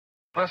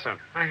Listen,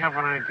 I have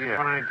an idea. It's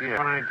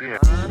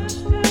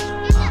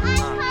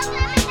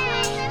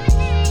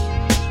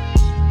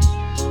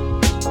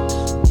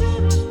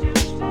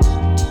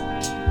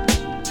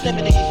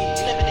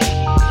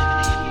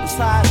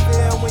how I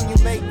feel when you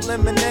make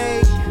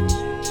lemonade.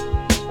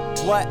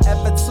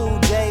 Whatever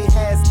today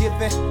has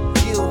given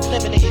you.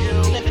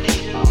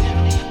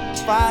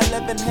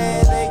 511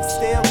 headaches,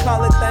 still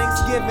call it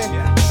Thanksgiving.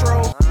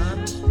 True.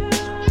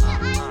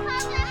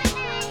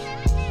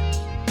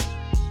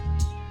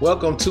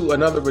 Welcome to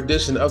another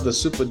edition of the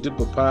Super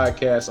Duper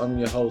Podcast. I'm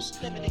your host,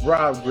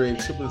 Rob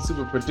Griggs,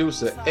 super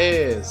producer,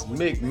 Ez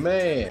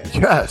McMahon.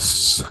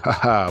 Yes.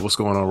 What's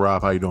going on,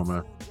 Rob? How you doing,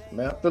 man?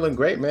 Man, I'm feeling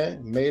great,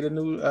 man. Made a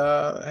new,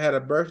 had a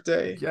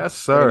birthday. Yes,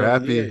 sir.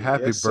 Happy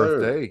Yes, sir.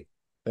 birthday.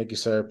 Thank you,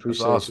 sir.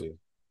 Appreciate awesome. you.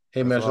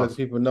 Hey, That's man, I should let awesome.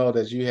 people know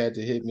that you had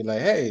to hit me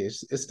like, hey,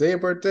 it's their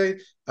birthday.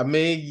 I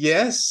mean,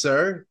 yes,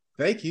 sir.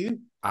 Thank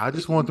you. I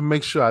just wanted to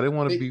make sure I didn't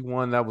want to be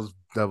one that was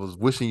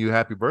wishing you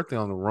happy birthday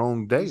on the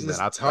wrong day, You man.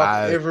 just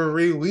talk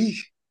every week,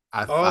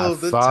 all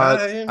the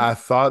time. I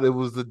thought it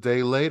was the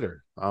day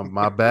later.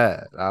 My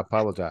bad. I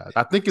apologize.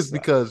 I think it's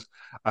because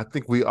I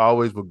think we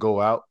always would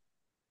go out.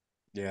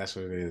 Yeah, that's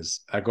what it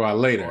is. I go out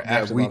later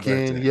after that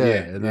weekend. my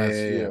birthday. And that's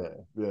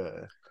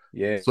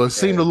yeah. So it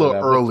seemed a little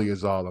early,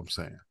 is all I'm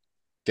saying.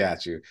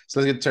 Got you. So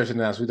let's get to church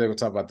announcements. We're going to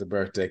talk about the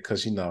birthday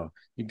because you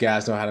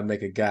guys know how to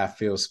make a guy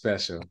feel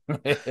special.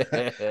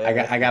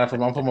 I got to put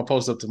my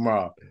post up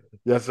tomorrow.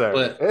 Yes,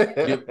 sir.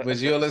 But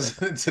you're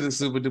listening to the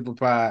Super Duper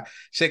Pod.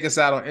 Check us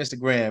out on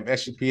Instagram,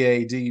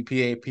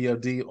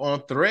 SUPA-DUPA-POD,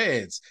 on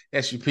Threads,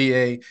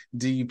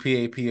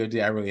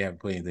 SUPA-DUPA-POD. I really haven't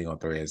put anything on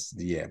Threads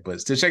yet,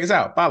 but still check us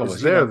out. Follow us.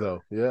 It's there,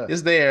 though. Yeah.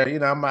 It's there.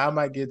 I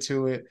might get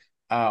to it.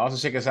 Also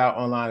check us out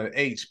online at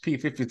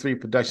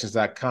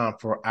hp53productions.com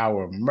for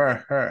our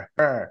merch.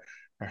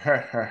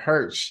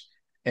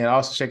 And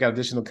also check out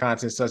additional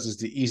content such as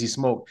the Easy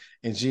Smoke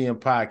and GM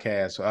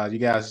podcast. You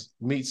guys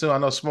meet soon. I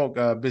know Smoke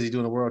busy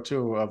doing a world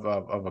tour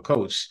of a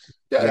coach.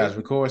 Yeah, you guys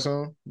record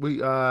soon?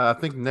 We I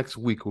think next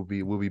week we'll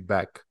be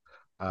back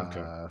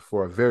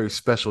for a very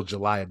special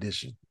July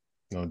edition.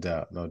 No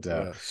doubt.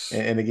 Yes.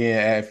 And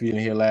again, if you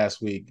didn't hear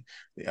last week,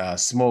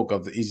 Smoke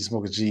of the Easy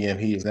Smoker GM,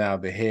 he is now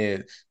the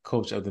head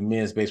coach of the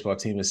men's baseball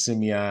team at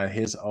Simeon,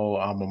 his old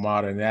alma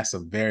mater, and that's a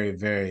very,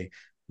 very,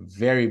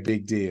 very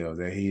big deal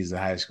that he's a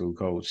high school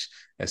coach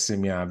at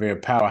Simeon, very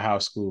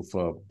powerhouse school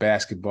for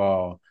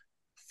basketball,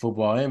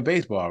 football, and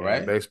baseball, right?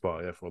 And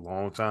baseball, yeah, for a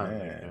long time.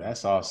 Man,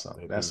 that's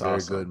awesome. That's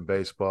very good in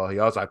baseball.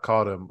 I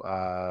called him.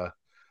 I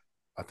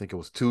think it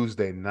was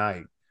Tuesday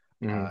night.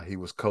 Mm-hmm. He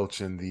was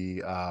coaching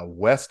the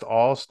West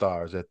All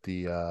Stars at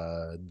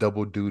the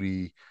double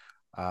duty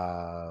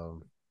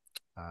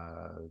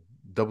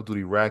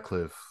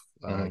Radcliffe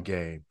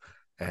game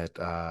at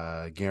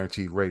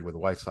Guaranteed Rate where the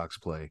White Sox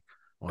play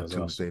on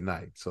Tuesday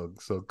night. So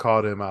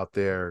called him out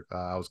there.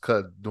 I was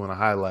doing a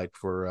highlight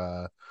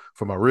for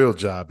my real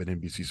job at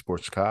NBC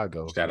Sports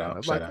Chicago. Shout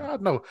out.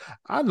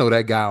 I know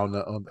that guy on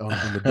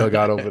the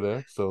dugout over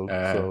there. So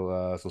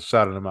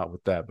shouting him out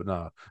with that. But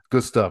no,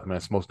 good stuff, man.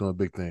 Smoke's doing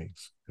big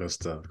things. Good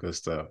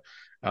stuff.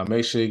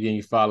 Make sure again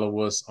you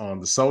follow us on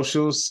the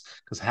socials,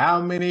 because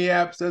how many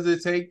apps does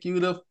it take you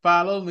to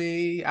follow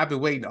me? I've been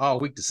waiting all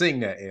week to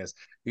sing that. It's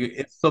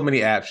so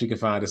many apps you can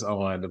find us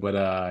on, but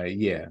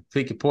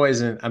pick your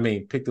poison.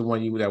 Pick the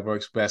one that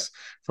works best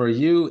for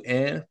you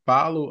and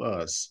follow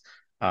us.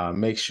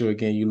 Make sure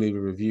again you leave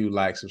a review,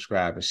 like,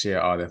 subscribe, and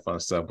share all that fun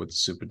stuff with the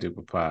Super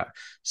Duper Pod.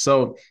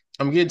 So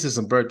I'm getting to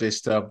some birthday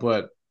stuff,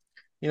 but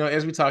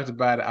as we talked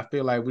about it, I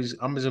feel like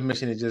I'm just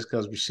mentioning it just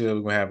because we're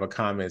going to have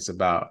comments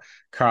about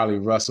Carlee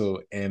Russell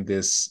and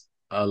this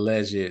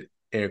alleged,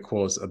 air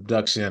quotes,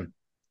 abduction.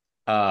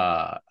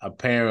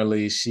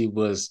 Apparently, she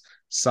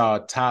saw a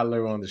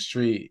toddler on the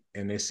street,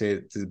 and they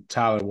said the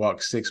toddler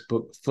walked 6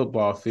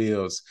 football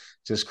fields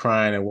just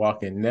crying and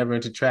walking, never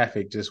into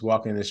traffic, just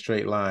walking in a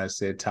straight line,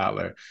 said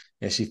toddler.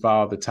 And she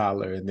followed the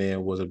toddler and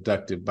then was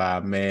abducted by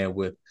a man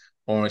with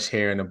orange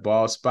hair and a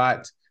bald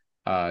spot.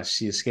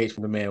 She escaped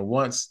from the man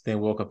once, then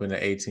woke up in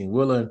an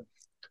 18-wheeler,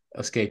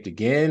 escaped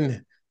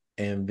again,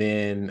 and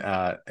then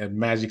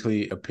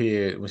magically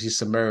appeared when she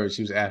submerged.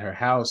 She was at her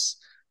house.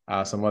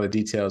 Some other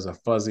details are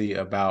fuzzy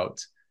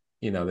about,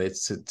 they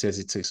took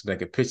some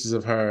naked pictures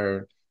of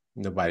her.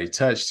 Nobody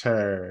touched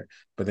her,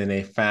 but then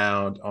they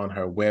found on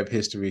her web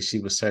history, she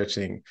was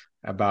searching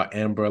about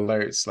Amber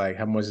Alerts, like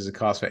how much does it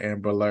cost for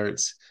Amber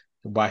Alerts?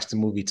 Watch the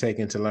movie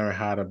Taken to learn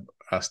how to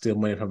steal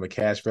money from a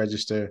cash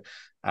register.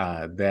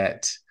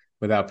 That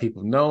without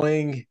people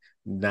knowing.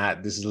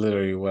 This is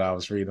literally what I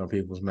was reading on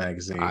People's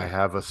Magazine. I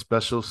have a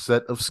special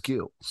set of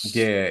skills.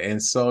 Yeah, and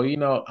so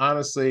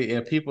honestly,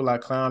 and people are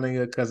clowning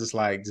it because it's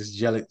like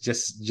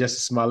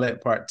just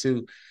Smollett Part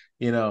 2.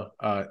 Shout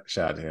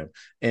out to him.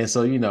 And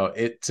so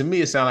it to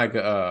me it sounds like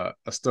a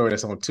story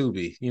that's on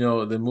Tubi.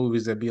 The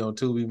movies that be on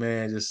Tubi,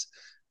 man, just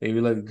they be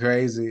looking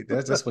crazy.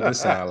 That's what this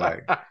sounds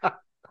like.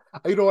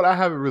 You know what? I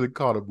haven't really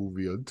caught a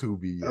movie on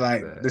Tubi yet.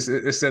 Like this,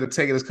 instead of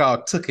taking, it's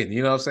called Tooken.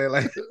 You know what I'm saying?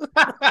 Like,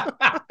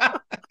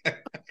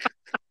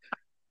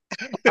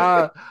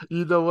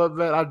 You know what,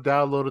 man? I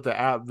downloaded the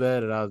app,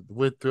 man, and I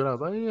went through it. I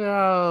was like,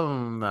 yeah,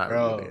 I'm not really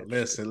Bro,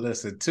 interested.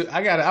 listen.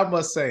 I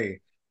must say,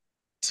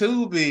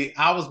 Tubi,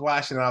 I was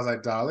watching, I was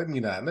like, dog, let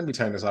me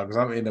turn this off because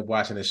I'm gonna end up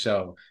watching the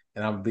show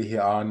and I'm gonna be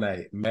here all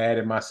night, mad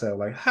at myself.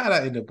 Like, how did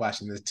I end up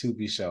watching this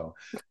Tubi show?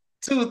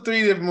 2 or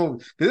 3 different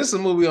movies. Because this is a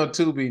movie on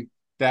Tubi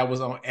that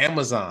was on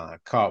Amazon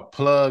called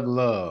Plug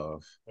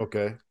Love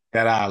Okay.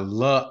 that I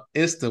love.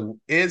 It's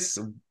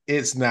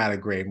not a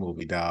great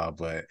movie, dog,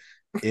 but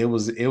it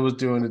was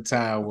during the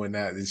time when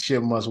the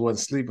shit must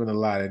wasn't sleeping a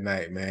lot at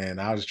night, man.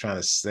 I was trying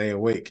to stay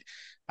awake.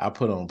 I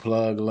put on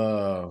Plug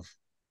Love.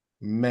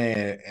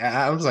 Man,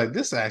 I was like,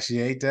 this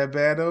actually ain't that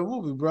bad of a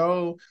movie,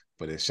 bro.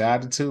 But it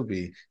shot to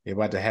Tubi. They're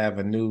about to have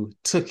a new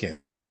Tooken.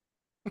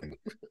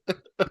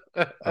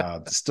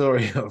 The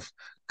story of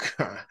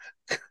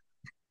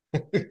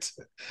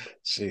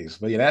jeez.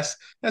 But yeah,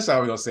 that's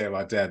all we're gonna say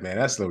about that, man.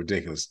 That's a little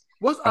ridiculous.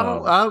 I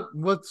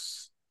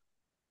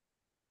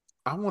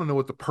want to know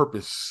what the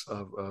purpose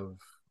of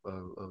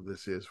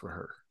this is for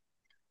her.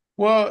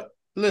 Well, Is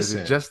it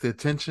listen, just the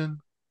attention?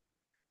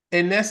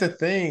 and that's the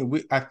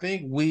thing. I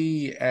think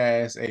we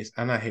as a,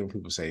 I'm not hearing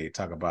people say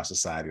talk about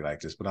society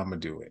like this, but I'm gonna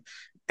do it.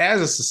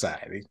 As a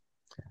society,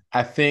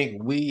 I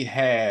think we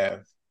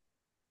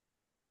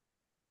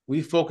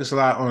focus a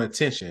lot on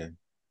attention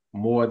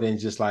more than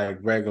just like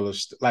regular,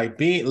 like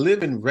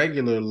living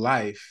regular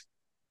life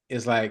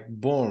is like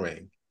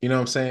boring. You know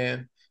what I'm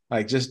saying?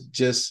 Like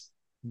just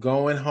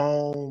going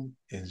home,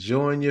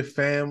 enjoying your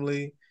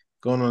family,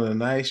 going on a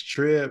nice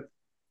trip,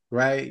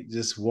 right?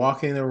 Just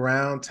walking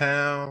around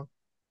town.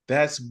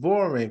 That's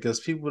boring because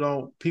people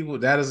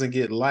that doesn't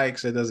get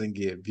likes, that doesn't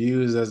get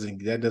views,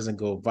 that doesn't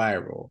go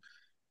viral.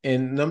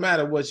 And no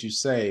matter what you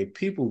say,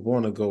 people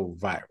want to go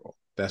viral.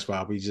 That's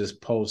why we just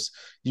post.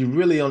 You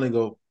really only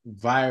go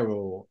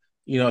viral.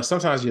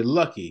 Sometimes you're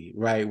lucky,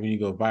 right, when you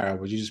go viral,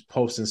 but you're just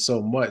posting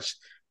so much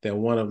that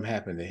one of them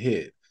happened to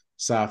hit.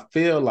 So I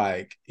feel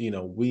like,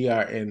 we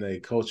are in a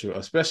culture,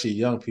 especially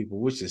young people,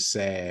 which is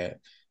sad.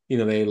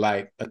 They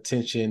like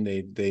attention.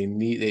 They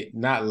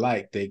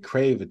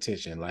crave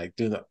attention. Like,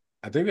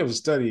 I think there was a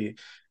study,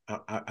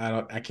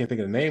 I can't think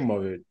of the name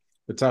of it,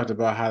 but talked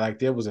about how like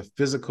there was a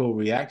physical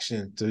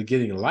reaction to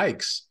getting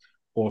likes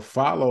or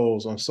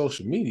follows on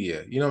social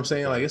media. You know what I'm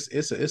saying? Like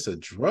it's a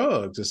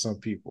drug to some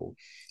people.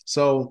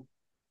 So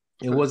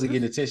it wasn't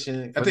getting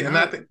attention.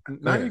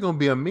 Now you're gonna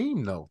be a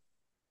meme though.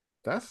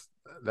 That's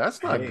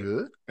not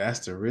good. That's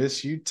the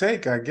risk you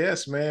take, I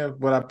guess, man.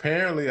 But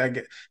apparently, I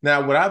get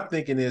now. What I'm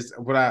thinking is,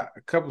 a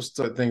couple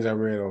of things I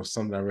read or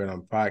something I read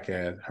on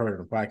heard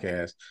on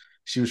podcast.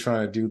 She was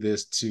trying to do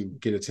this to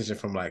get attention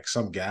from like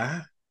some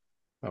guy,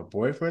 a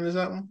boyfriend or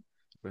something.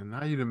 But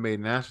now you done made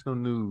national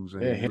news.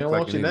 And yeah, he don't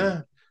want you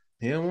now.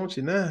 He don't want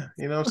you now.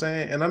 You know what I'm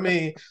saying? And I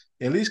mean,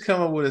 at least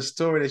come up with a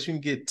story that you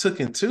can get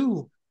taken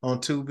to on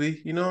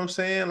Tubi. You know what I'm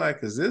saying?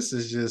 Like, because this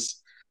is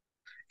just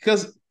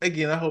because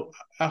again, I hope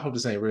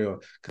this ain't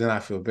real because then I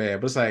feel bad.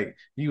 But it's like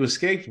you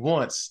escaped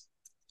once,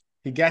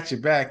 he got you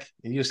back,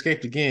 and you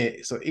escaped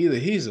again. So either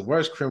he's the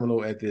worst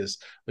criminal at this,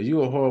 or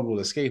you a horrible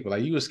escaper.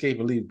 Like you escape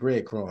and leave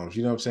breadcrumbs.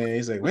 You know what I'm saying?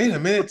 He's like, wait a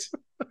minute,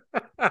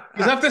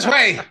 he's up this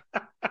way.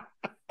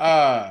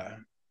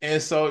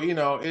 And so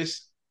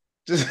it's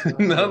just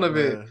none of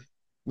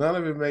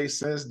it makes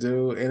sense,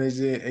 dude. And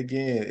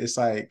it's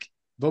like,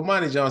 but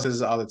Monty Jones says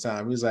this all the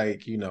time. He's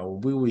like,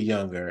 when we were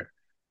younger,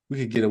 we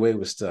could get away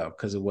with stuff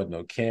because there wasn't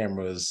no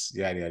cameras,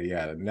 yada yada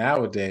yada.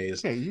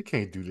 Nowadays, you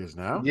can't do this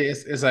now. Yeah,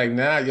 it's like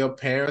now your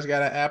parents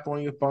got an app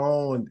on your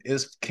phone.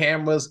 It's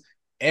cameras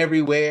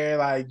everywhere.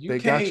 Like they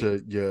got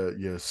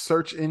your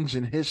search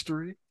engine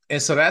history,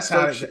 and so that's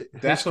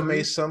what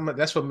made some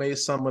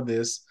of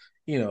this.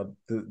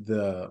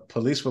 The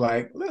police were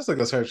like, let's look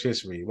at search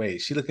history.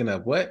 Wait, she looking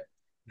up what?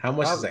 How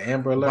much is an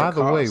Amber Alert? By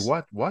the way,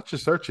 watch your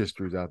search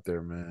histories out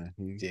there, man.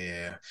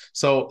 Yeah.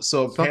 So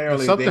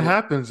apparently something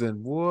happens,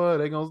 and boy,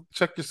 they gonna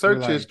check your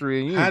search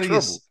history, and you in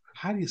trouble.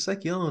 How do you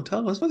suck your own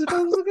toes? What's it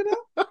supposed to look it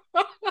up?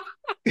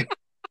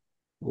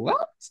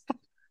 What?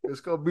 It's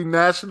gonna be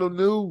national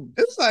news.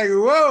 It's like,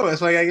 whoa!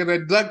 It's like I get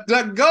a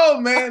duck go,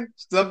 man.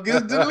 Stuff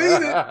gets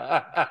deleted.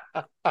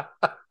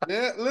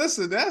 Yeah,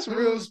 listen, that's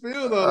real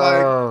spill though.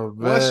 Like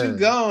once you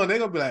gone, they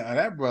gonna be like, oh,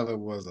 that brother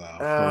was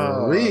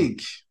a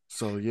freak.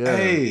 So yeah,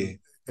 hey,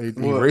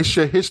 erase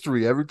your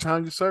history every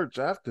time you search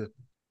after.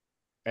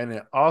 And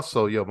then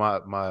also, I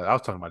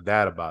was talking to my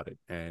dad about it,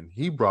 and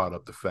he brought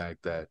up the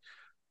fact that,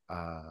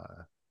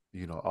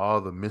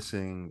 all the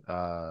missing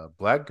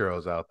Black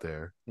girls out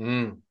there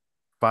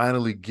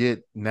finally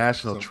get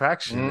national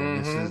traction,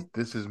 and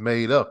this is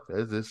made up.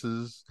 That's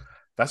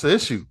an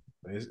issue.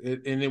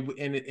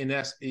 And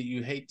that's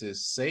you hate to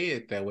say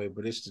it that way,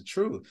 but it's the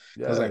truth.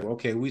 It's like,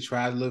 okay, we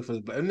try to look for,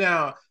 but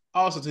now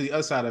also to the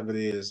other side of it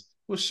is,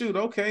 well, shoot,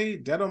 okay,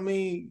 that don't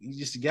mean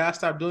you gotta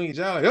stop doing your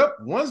job. Like, oh,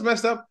 one's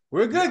messed up.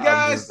 We're good,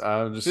 guys.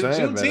 I'm just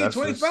saying, Juneteenth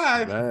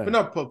 25. But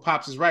no,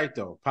 Pops is right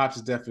though. Pops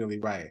is definitely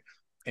right.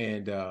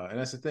 And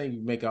that's the thing.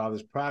 You make all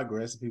this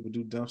progress, and people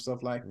do dumb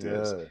stuff like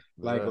this.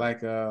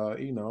 Yeah.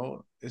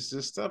 It's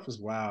just stuff is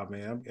wild,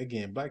 man.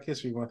 Again, Black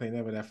History Month ain't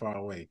never that far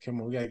away. Come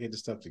on, we gotta get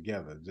this stuff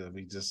together.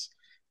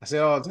 I say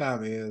all the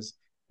time is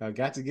I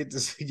got to get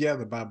this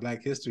together by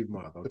Black History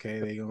Month. Okay,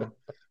 they're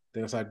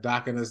gonna start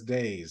docking us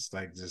days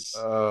like just.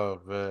 Oh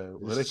man,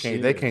 well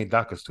they can't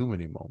dock us too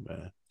many more,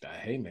 man.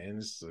 Hey man,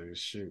 it's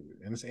shoot,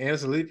 and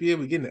it's a leap year.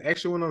 We getting the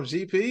extra one on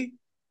GP.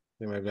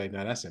 They might be like,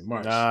 nah, that's in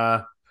March.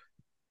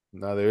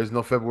 No, there is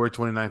no February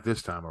 29th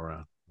this time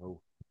around. Oh,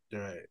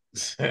 right.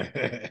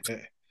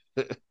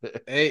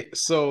 Hey,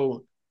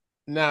 so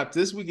now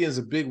this weekend is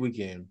a big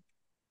weekend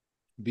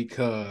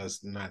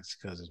not just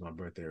because it's my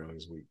birthday early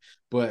this week,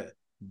 but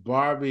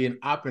Barbie and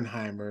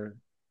Oppenheimer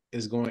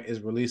is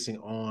releasing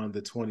on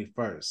the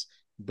 21st,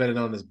 better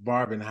known as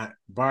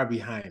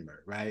Barbieheimer,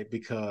 right?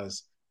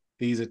 Because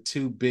these are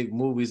two big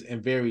movies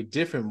and very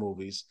different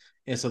movies.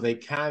 And so they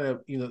kind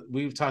of,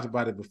 we've talked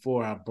about it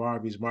before, how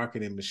Barbie's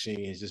marketing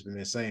machine has just been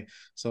insane.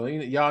 So,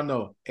 y'all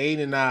know,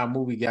 Aiden and I are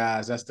movie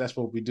guys. That's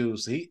what we do.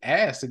 So he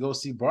asked to go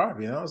see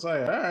Barbie. And I was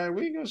like, all right,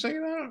 we can go check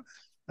it out.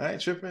 I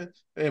ain't tripping.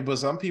 But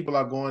some people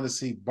are going to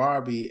see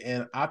Barbie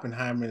and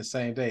Oppenheimer in the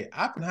same day.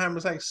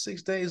 Oppenheimer's like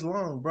 6 days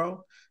long,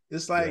 bro.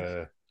 It's like,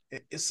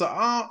 and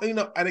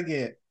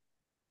again,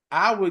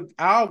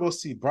 I'll go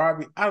see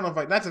Barbie. I don't know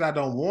not that I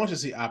don't want to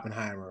see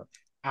Oppenheimer.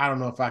 I don't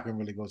know if I can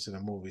really go to the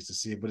movies to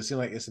see it, but it seems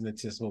like it's an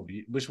intense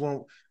movie. Which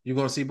one you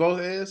gonna see both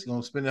as? You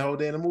gonna spend the whole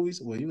day in the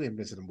movies? Well, you ain't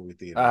been to the movie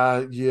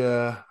theater.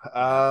 Yeah. What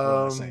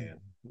am I saying?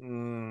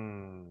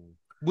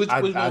 Which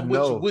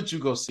one would you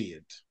go see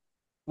it?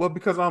 Well,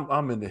 because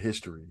I'm into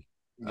history.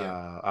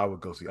 Yeah. I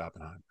would go see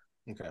Oppenheimer.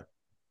 Okay.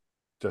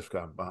 Just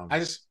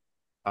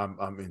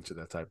I'm into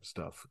that type of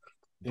stuff.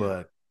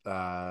 Yeah.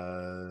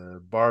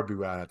 But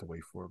Barbie, I have to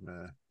wait for it,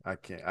 man. I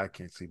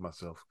can't see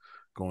myself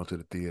going to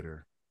the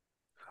theater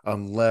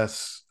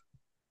unless,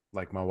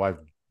 like, my wife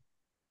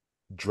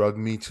drugged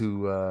me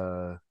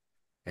to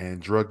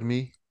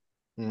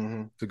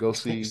go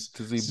see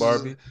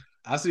Barbie.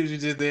 I see what you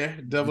did there.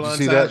 Double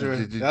entendre.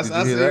 Did you hear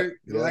that?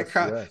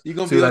 Yes. You're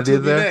gonna be on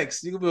Tubi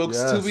next. You're gonna be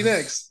on Tubi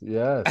next.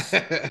 Yes.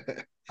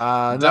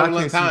 Double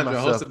entendre,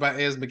 hosted by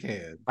Ez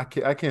McCann.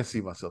 I can't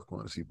see myself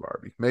going to see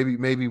Barbie.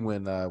 Maybe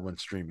when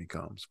streaming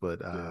comes,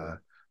 but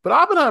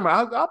Oppenheimer,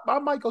 I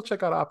might go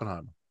check out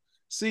Oppenheimer.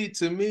 See,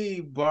 to me,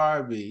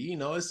 Barbie,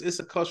 it's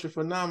a cultural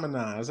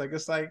phenomenon.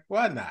 It's like,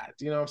 why not?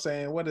 You know what I'm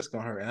saying? What is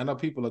gonna hurt? And I know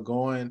people are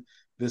going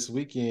this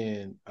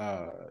weekend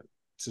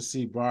to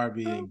see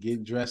Barbie and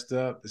get dressed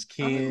up as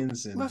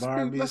Kens and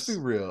Barbies. Let's be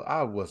real.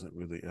 I was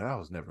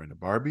never into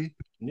Barbie.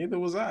 Neither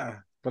was I.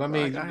 But I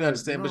mean, you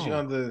understand, but you're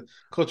on the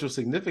cultural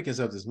significance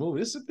of this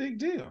movie. It's a big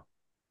deal.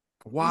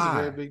 Why? It's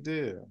a very big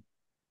deal.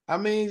 I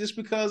mean, just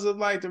because of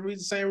like the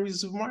same reason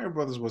Super Mario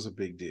Brothers was a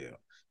big deal.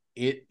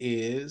 It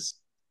is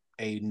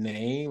a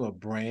name, a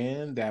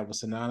brand that was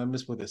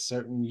synonymous with a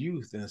certain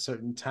youth and a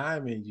certain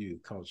time in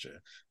youth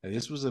culture. And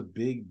this was a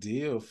big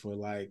deal for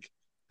like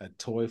a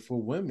toy for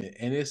women.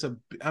 And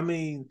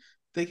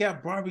they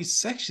got Barbie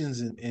sections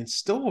in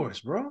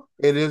stores, bro.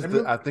 It is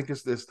I think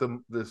it's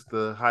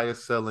the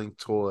highest selling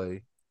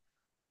toy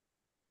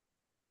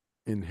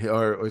in here,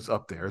 or it's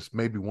up there. It's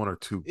maybe one or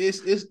two.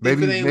 It's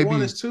maybe if it ain't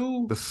one, it's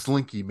two. The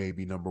Slinky may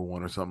be number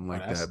one or something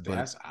like that. But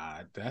that's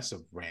odd. That's a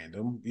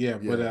random. Yeah.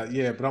 But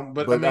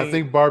I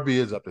think Barbie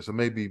is up there, so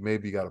maybe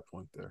you got a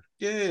point there.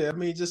 Yeah, I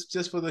mean,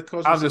 just for the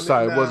culture. I'm just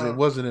sorry, it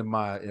wasn't in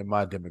my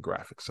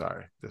demographic.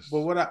 Sorry.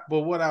 But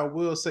what I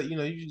will say,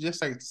 you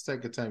just like the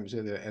second time you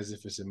said that as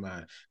if it's in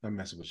mine. I'm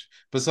messing with you.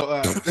 But so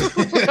I don't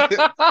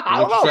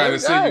know. Trying to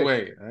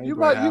insinuate. You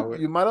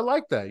might have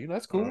liked that.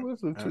 That's cool.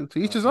 To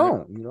each his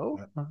own.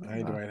 I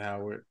ain't Dwight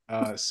Howard.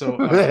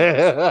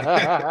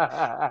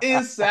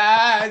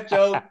 Inside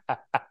joke,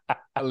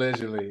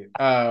 allegedly.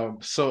 But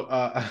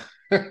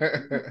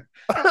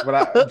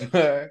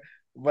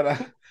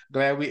I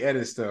glad we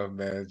edit stuff,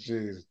 man.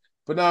 Jeez.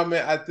 But no,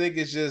 man, I think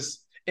it's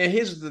just, and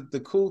here's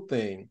the cool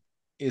thing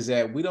is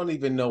that we don't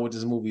even know what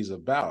this movie is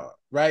about,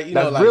 right?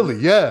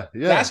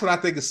 That's what I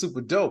think is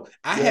super dope.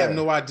 I have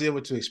no idea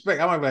what to expect.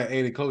 I might be like,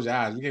 hey, close your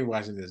eyes. You can't be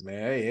watching this, man.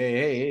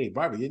 Hey,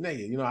 Barbie, you're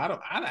naked.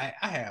 I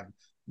have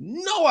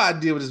no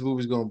idea what this movie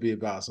is going to be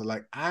about. So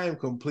like, I am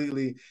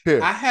completely,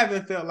 I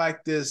haven't felt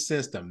like this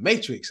since The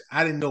Matrix.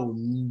 I didn't know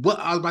what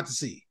I was about to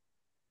see.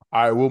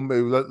 All right, well,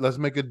 maybe let's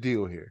make a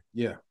deal here.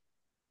 Yeah.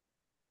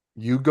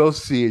 You go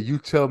see it. You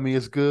tell me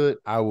it's good.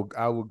 I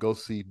will go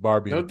see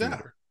Barbie. No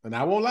doubt. And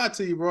I won't lie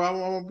to you, bro. I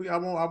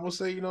won't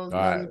say,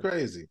 nothing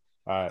crazy.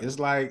 All right. It's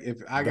like,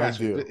 if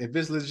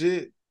it's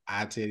legit,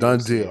 I tell you. Done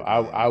deal.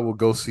 I will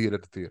go see it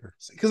at the theater.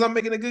 Because I'm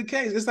making a good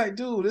case. It's like,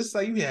 dude, this is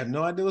like, you have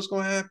no idea what's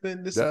going to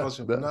happen. This is a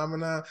cultural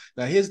phenomenon.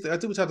 Now, I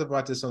think we talked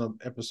about this on an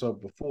episode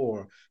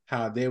before,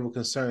 how they were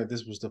concerned that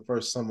this was the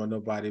first summer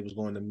nobody was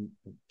going to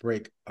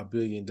break $1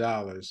 billion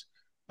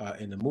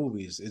in the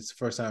movies. It's the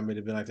first time it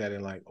had been like that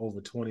in like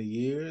over 20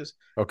 years.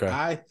 Okay.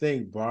 I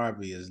think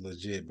Barbie is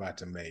legit about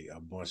to make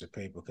a bunch of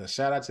paper, because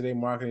shout out to their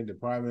marketing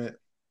department.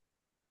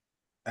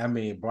 I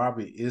mean,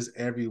 Barbie is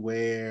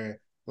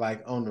everywhere.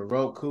 like on the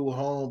Roku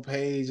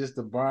homepage, it's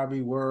the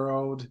Barbie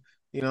world.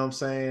 You know what I'm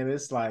saying?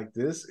 It's like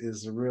this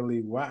is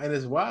really wild, and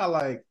it's wild.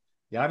 Like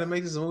y'all didn't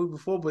make this movie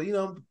before, but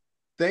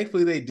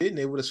thankfully they didn't.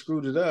 They would have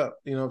screwed it up.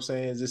 You know what I'm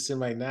saying? It just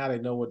seemed like now they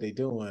know what they're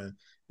doing.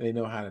 They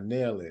know how to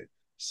nail it.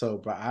 So,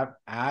 but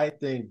I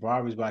think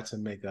Barbie's about to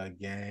make a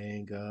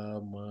gang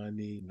of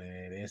money,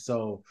 man. And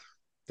so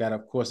that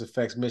of course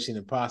affects Mission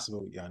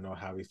Impossible. Y'all know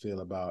how we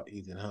feel about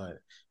Ethan Hunt.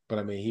 But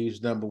I mean, he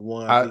was number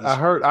one. I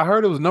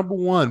heard it was number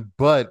one,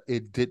 but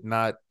it did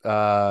not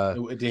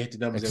it didn't hit the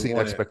numbers they exceed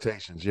wanted.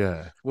 expectations.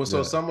 Yeah. Well, so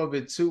yeah. some of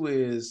it too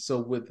is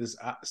with this.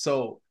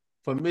 So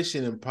for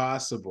Mission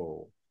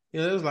Impossible,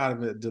 there's a lot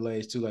of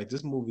delays too. Like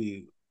this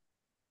movie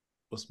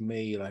was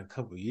made like a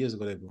couple of years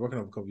ago. They've been working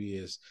on it for a couple of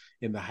years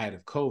in the height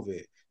of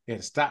COVID. They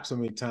had to stop so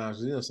many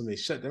times. So they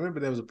shut. I remember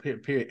there was a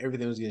period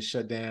everything was getting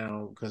shut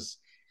down because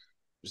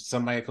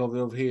somebody had COVID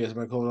over here,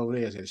 somebody had COVID over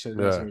there. So they had to shut it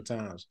down so many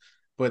times.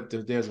 But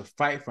there's a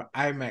fight for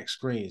IMAX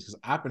screens because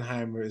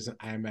Oppenheimer is an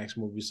IMAX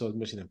movie, so is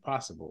Mission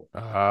Impossible.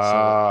 It's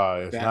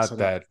not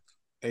that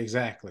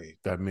exactly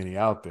that many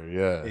out there.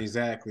 Yeah,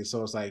 exactly.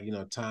 So it's like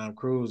Tom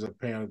Cruise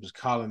apparently was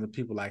calling the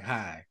people like,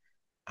 "Hi,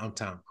 I'm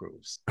Tom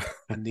Cruise.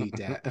 I need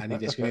that. I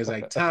need that screen." It's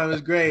like Tom is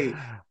great,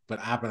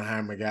 but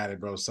Oppenheimer got it,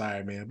 bro.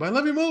 Sorry, man, but I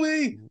love your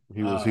movie.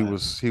 He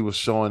was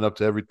showing up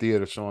to every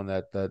theater, showing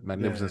that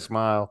magnificent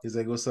smile. He's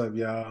like, "What's up,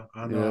 y'all?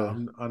 I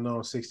know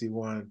I'm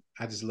 61.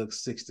 I just look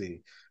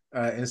 60."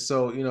 And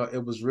so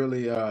it was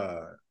really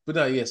but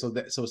no, yeah, so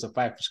it's a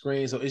fight for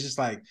screen. So it's just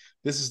like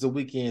this is the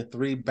weekend,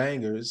 3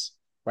 bangers,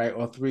 right?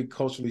 Or 3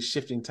 culturally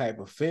shifting type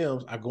of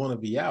films are going to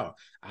be out.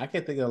 I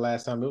can't think of the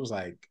last time it was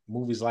like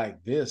movies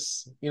like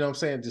this, you know what I'm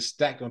saying, just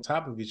stacked on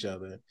top of each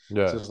other.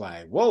 Yeah. So it's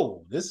like,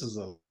 whoa, this is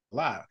a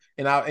lot.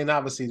 And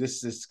obviously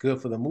this is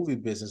good for the movie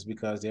business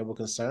because there were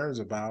concerns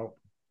about,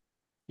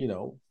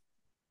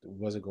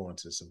 was it going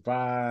to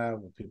survive?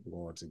 Were people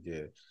going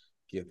to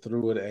get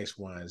through it, X,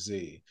 Y, and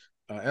Z?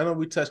 I know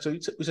we touched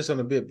on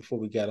a bit before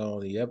we got on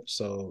the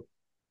episode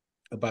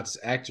about this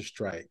actor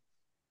strike,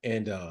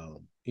 and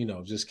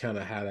just kind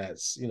of how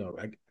that's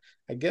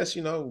I guess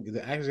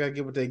the actors got to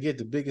get what they get.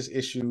 The biggest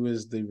issue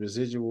is the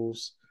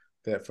residuals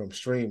that from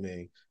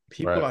streaming.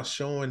 People are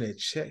showing their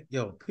check.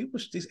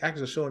 These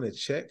actors are showing their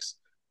checks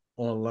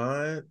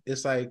online.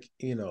 It's like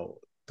 $3,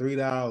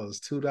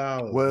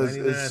 $2. Well,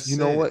 it's you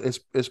know what?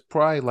 It's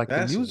probably like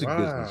the music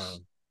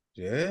business.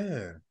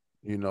 Yeah.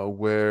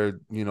 Where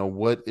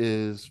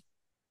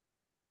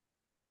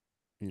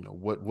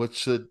what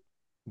should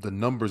the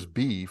numbers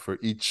be for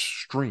each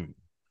stream,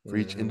 for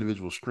each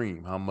individual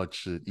stream? How much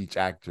should each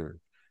actor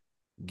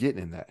get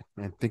in that?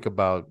 And think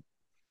about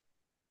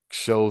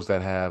shows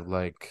that have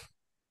like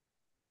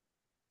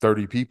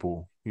 30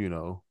 people,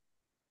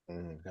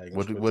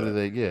 what do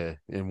they get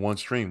in one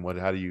stream?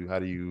 How do you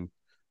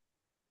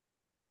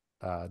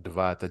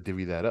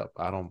divvy that up?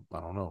 I don't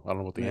know. I don't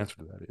know what the answer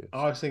to that is.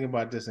 I was thinking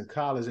about this in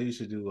college. They used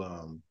to do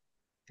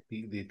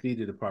the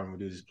theater department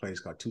would do this place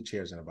called 2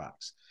 Chairs in a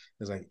Box.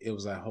 It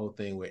was that whole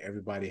thing where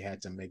everybody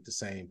had to make the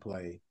same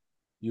play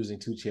using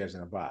 2 chairs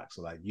in a box.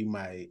 So like you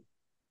know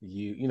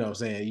what I'm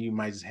saying, you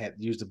might just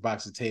use the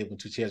box of the table and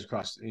 2 chairs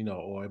across,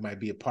 or it might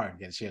be a park and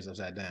get chairs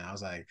upside down. I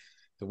was like,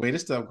 the way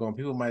this stuff going,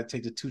 people might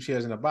take the 2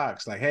 chairs in a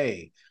box. Like,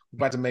 hey, we're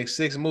about to make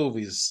 6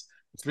 movies,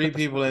 3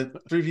 people and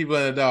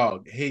a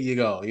dog. Here you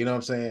go. You know what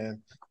I'm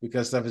saying?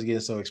 Because stuff is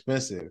getting so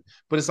expensive.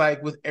 But it's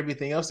like with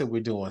everything else that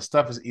we're doing,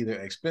 stuff is either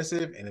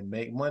expensive and it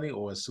make money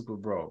or it's super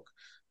broke.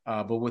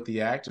 But with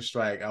the actor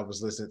strike, I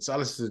listened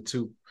to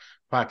 2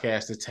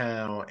 podcasts, The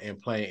Town and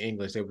Plain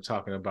English. They were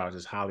talking about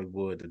just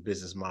Hollywood, the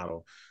business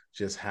model,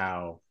 just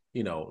how,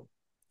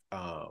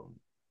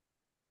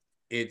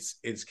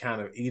 it's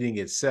kind of eating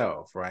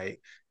itself, right?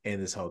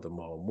 And the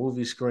whole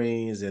movie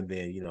screens, and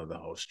then the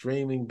whole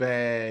streaming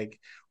bag,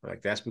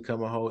 like that's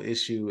become a whole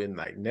issue. And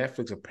like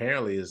Netflix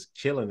apparently is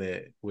killing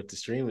it with the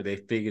streaming. They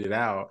figured it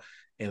out,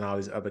 and all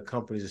these other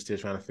companies are still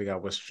trying to figure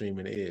out what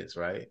streaming is,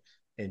 right?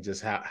 And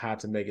just how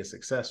to make it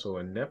successful.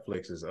 And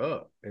Netflix is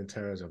up in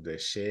terms of their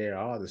share,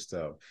 all this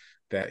stuff.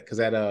 Because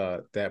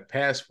that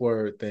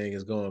password thing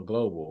is going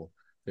global,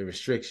 the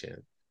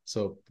restriction.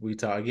 So we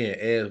talk again,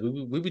 as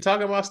we be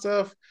talking about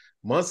stuff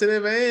months in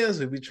advance.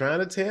 We be trying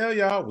to tell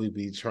y'all.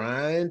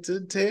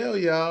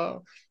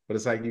 But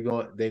it's like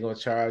they're gonna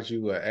charge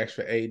you an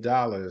extra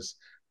 $8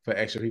 for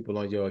extra people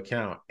on your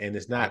account, and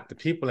it's not the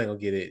people ain't gonna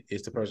get it.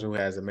 It's the person who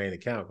has the main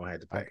account gonna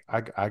have to pay.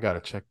 I gotta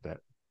check that.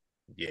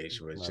 Yeah, you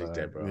should really check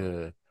that, bro.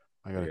 Yeah,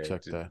 I gotta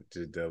check that.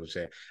 To double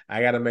check.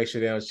 I gotta make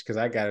sure that because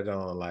I got it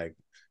on like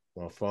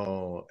my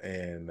phone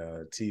and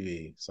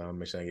TV, so I'll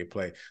make sure I get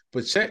play.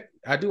 But check.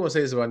 I do want to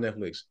say this about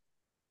Netflix.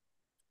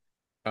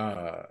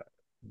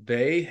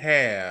 They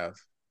have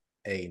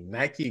a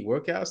Nike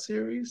workout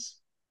series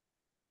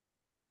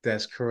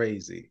that's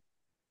crazy.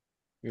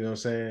 You know what I'm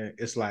saying?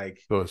 It's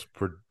like it's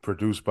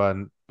produced by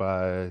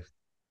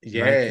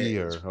Nike,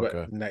 or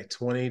okay, like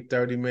 20,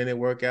 30-minute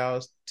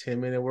workouts,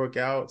 10-minute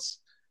workouts.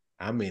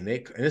 I mean,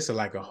 and it's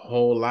like a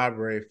whole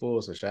library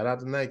full. So shout out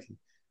to Nike.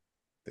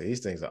 These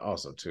things are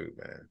awesome too,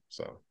 man.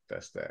 So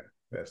that's that.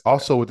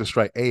 Also with the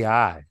strike,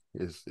 AI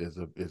is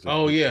a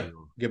Oh big yeah,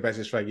 deal. get back to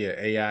the strike. Yeah,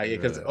 AI. Yeah,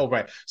 because Yeah,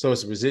 right. So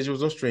it's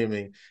residuals on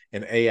streaming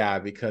and AI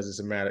because it's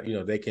a matter.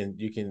 You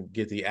can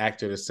get the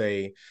actor to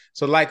say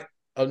so like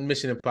a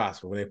Mission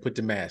Impossible when they put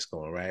the mask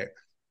on, right,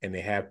 and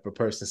they have a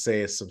person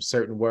say some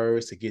certain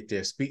words to get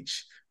their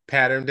speech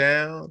pattern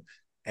down.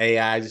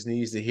 AI just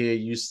needs to hear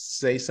you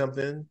say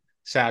something.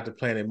 Shout out to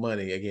Planet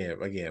Money again.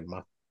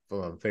 My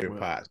favorite well,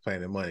 pods,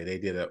 Planet Money. They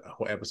did a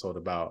whole episode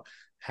about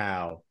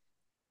how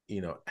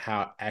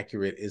how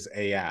accurate is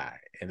AI,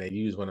 and they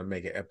used one to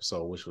make an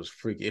episode which was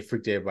freaky. It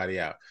freaked everybody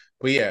out.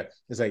 But yeah,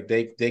 it's like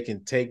they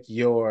can take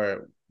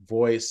your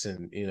voice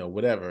and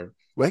whatever.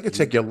 well, they can You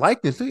take your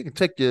likeness. They can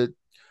take your,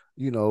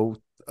 you know,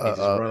 they just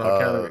run all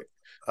kind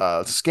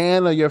of it.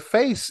 scan of your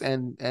face,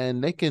 and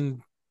they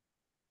can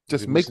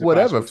just The make Mission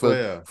whatever Impossible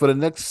 12. for the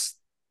next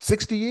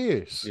 60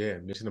 years. Yeah,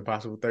 Mission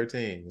Impossible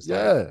 13. It's like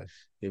Yeah,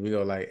 here we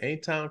go. Like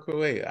ain't Tom Cruise?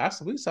 Wait,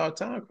 we saw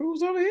Tom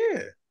Cruise over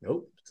here.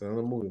 Nope, it's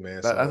another movie, man.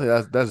 I think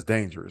So that's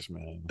dangerous,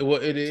 man.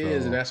 well, it is,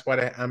 and So that's why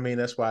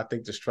that's why I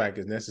think the strike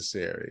is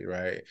necessary,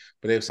 right?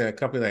 But they were saying a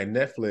company like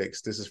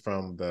Netflix, this is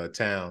from the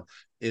town,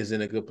 is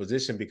in a good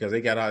position because they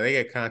got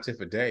content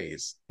for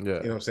days. yeah,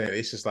 You know what I'm saying?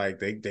 It's just like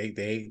they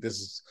this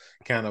is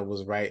kind of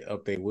was right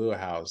up their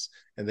wheelhouse,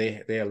 and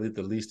they are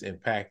the least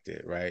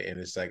impacted, right? And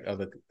it's like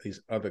these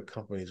other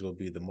companies will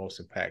be the most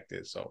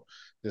impacted. So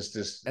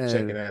just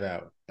checking and that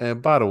out.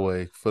 and by the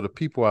way, for the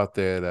people out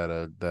there that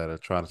are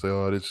trying to say,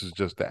 "Oh, this is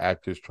just the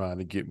actors trying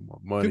to get more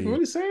People money,"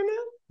 really saying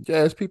that? yeah,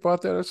 there's people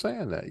out there that are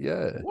saying that.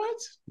 Yeah, What?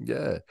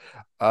 yeah.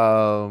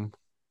 Um,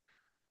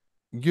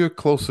 you're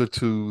closer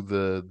to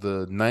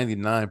the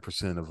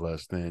 99% of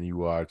us than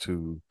you are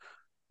to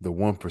the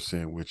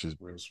 1%, which is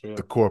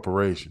the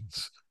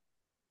corporations.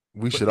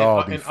 We But should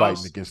all be and fighting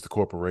also against the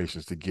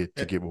corporations to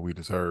and, get what we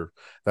deserve.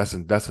 That's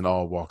in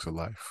all walks of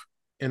life.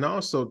 and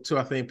also too,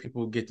 I think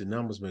people get the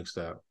numbers mixed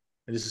up.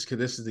 And this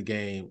is the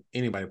game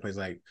anybody plays,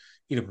 like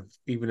even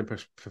in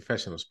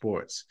professional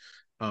sports.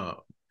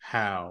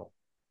 How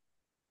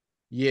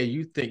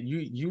you think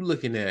you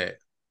looking at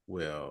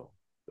well,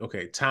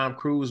 okay, Tom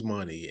Cruise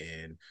money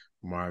and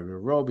Margot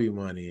Robbie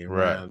money and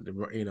Right.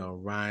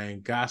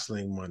 Ryan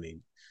Gosling money,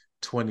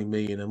 20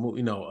 million a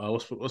movie.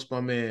 What's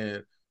my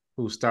man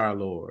who's Star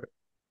Lord?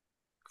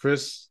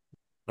 Chris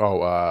Oh,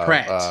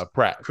 Pratt.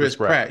 Chris Chris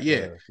Pratt. Pratt,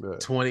 yeah. Yeah, yeah.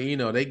 20,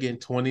 they getting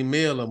 20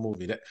 mil a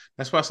movie.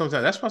 That's why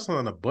sometimes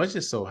the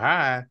budget's so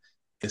high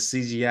is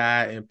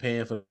CGI and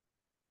paying for.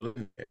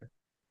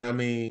 I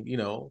mean,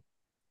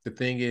 the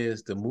thing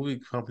is the movie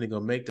company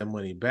gonna make their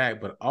money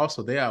back, but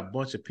also there are a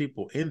bunch of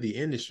people in the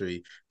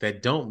industry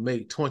that don't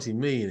make 20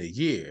 million a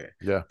year.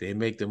 Yeah. They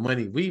make the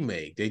money we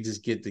make. They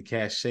just get the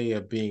cachet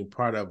of being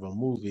part of a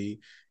movie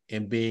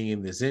and being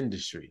in this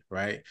industry,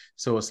 right?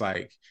 So it's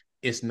like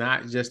it's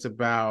not just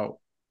about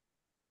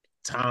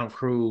Tom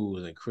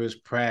Cruise and Chris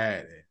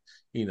Pratt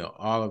and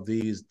all of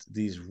these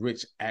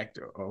rich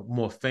actor or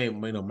more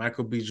famous,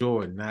 Michael B.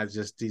 Jordan, not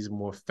just these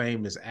more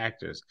famous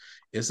actors.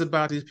 It's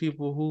about these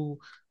people who,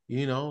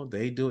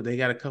 they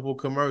got a couple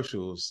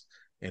commercials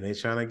and they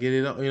trying to get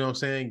it on, you know what I'm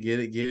saying? Get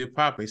it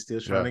popping. They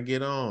still trying Yeah. to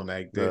get on.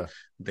 Like Yeah.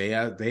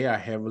 they are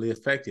heavily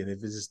affected.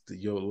 If it's just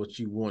what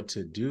you want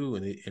to do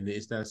and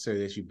it's not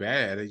necessarily that you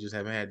bad, they just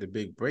haven't had the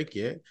big break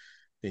yet.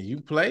 Then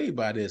you play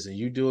by this and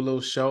you do a little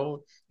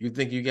show, you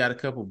think you got a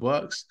couple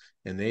bucks,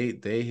 and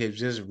they have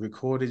just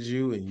recorded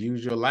you and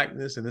used your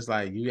likeness, and it's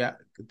like you got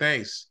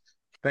thanks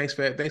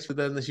for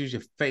letting us use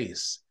your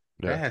face.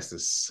 That Yeah. has to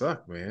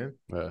suck, man.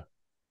 Yeah.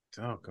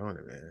 Doggone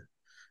it, man.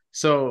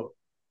 So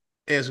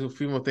there's a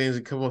couple more things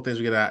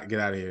we get out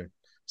of here.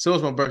 So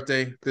it's my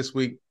birthday this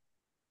week.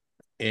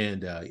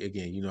 And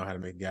again, you know how to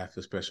make a guy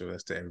feel special.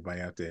 That's to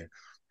everybody out there.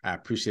 I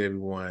appreciate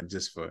everyone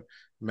just for.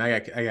 I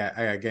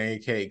got gang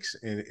cakes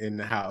in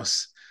the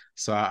house,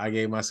 so I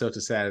gave myself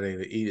to Saturday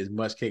to eat as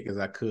much cake as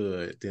I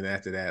could. Then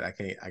after that, I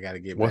can't. I got to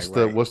get back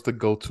right. What's the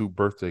go-to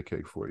birthday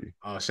cake for you?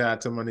 Shout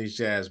out to my niece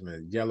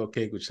Jasmine. Yellow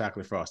cake with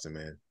chocolate frosting,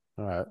 man.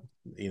 All right.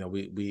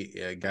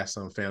 We got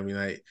some family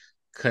night,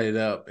 cut it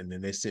up, and then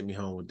they sent me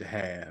home with the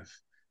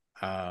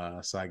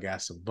half. So I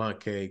got some bundt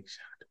cake.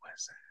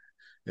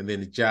 And then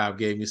the job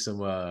gave me some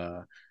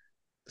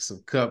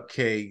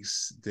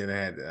cupcakes. Then I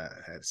had to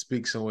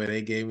speak somewhere.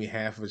 They gave me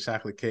half of a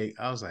chocolate cake.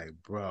 I was like,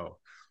 bro,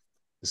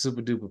 the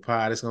Super Duper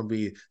Pod. It's gonna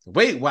be the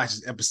Weight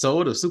Watchers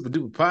episode of Super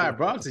Duper Pod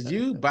brought to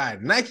you by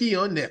Nike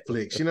on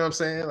Netflix. You know what I'm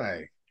saying?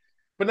 Like,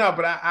 but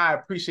I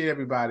appreciate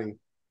everybody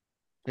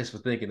just for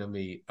thinking of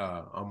me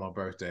on my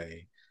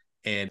birthday.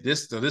 And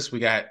this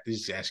week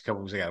these actually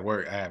couple weeks I got to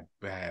work. I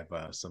have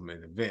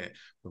an event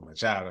with my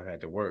child. I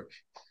had to work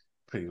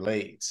pretty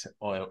late.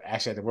 Or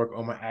actually, I had to work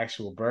on my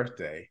actual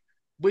birthday,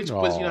 but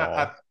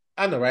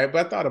I know, right?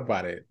 But I thought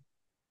about it.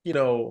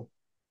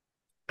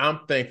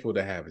 I'm thankful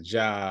to have a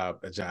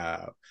job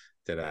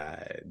that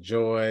I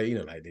enjoy.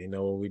 Like they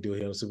know what we do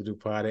here on Super Duper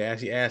Pod. They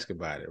actually ask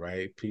about it,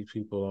 right?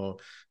 People on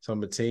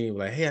some of the team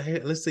like, hey,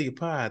 let's see your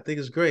pod. I think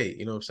it's great.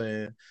 You know what I'm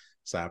saying?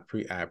 So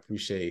I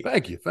appreciate.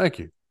 Thank you.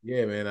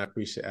 Yeah, man, I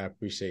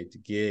appreciate the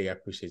gig. I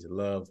appreciate the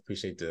love.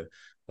 Appreciate the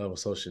love of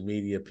social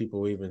media.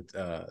 People even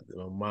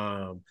my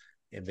mom,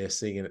 and they're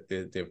singing.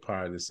 They're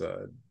part of this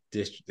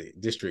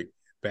district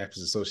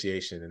Baptist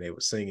Association, and they were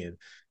singing.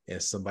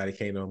 And somebody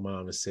came to my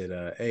mom and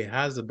said, "Hey,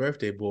 how's the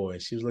birthday boy?"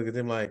 And she was looking at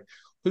them like,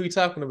 "Who are you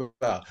talking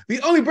about?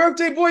 The only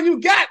birthday boy you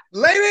got,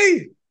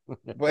 lady."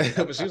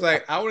 But she was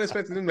like, I would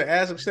expect them to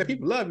ask him. She said,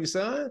 "People love you,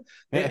 son.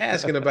 They're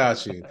asking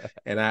about you,"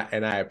 and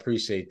I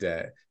appreciate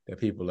that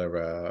people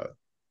are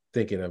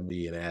thinking of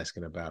me and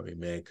asking about me,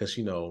 man. Because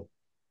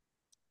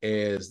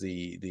as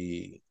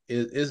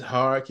it's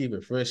hard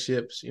keeping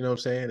friendships. You know what I'm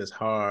saying? It's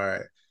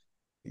hard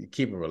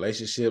keeping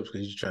relationships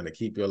because you're trying to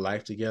keep your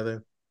life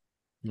together.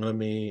 You know what I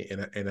mean?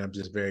 And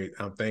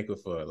I'm thankful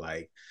for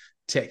like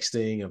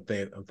texting. I'm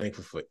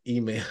thankful for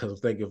emails. I'm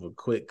thankful for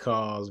quick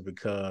calls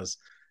because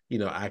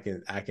I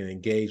can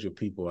engage with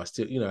people. I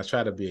still I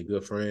try to be a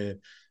good friend,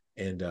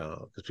 and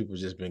because people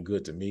have just been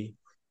good to me,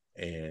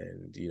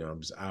 and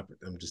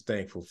I'm just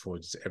thankful for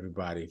just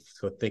everybody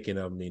for thinking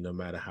of me, no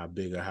matter how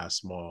big or how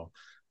small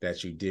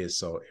that you did.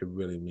 So it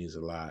really means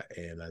a lot.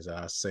 And as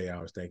I say,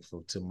 I was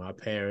thankful to my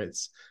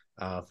parents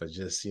for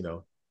just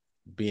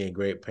being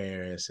great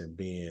parents and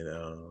being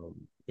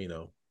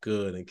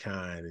good and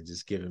kind and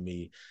just giving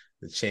me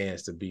the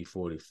chance to be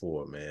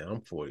 44, man.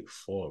 I'm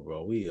 44,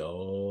 bro. We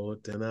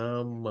old than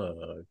a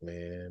mug,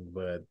 man.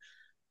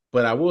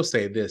 But I will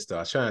say this though. I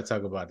was trying to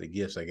talk about the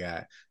gifts I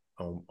got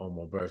on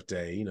my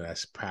birthday.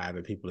 That's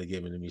private. People are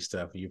giving me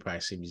stuff, and you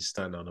probably see me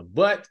stunning on them.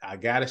 But I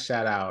gotta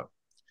shout out.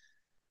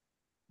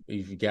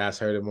 If you guys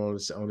heard him on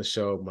the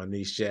show, my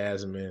niece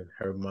Jasmine,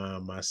 her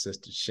mom, my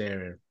sister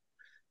Sharon,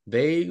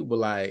 they were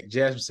like,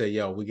 Jasmine said,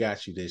 "Yo, we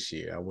got you this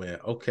year." I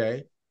went,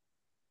 "Okay."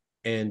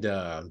 And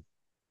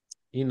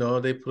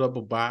they put up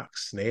a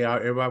box and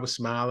everybody was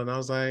smiling. I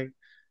was like,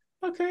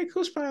 "Okay,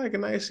 cool." It's probably like a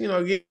nice,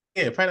 again,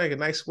 probably like a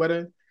nice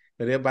sweater.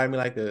 But they'll buy me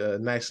like a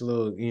nice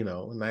little,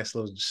 nice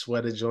little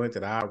sweater joint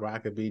that I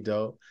rock could be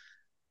dope.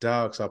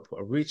 Dog, so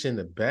I reach in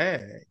the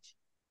bag,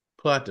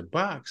 pull out the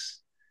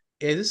box,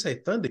 and it say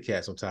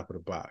Thundercats on top of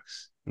the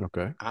box.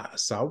 Okay.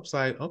 So I was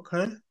like,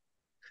 okay.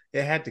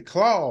 It had the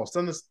claws,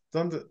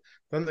 thunder,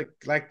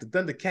 like the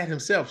Thundercat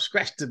himself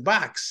scratched the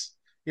box.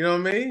 You know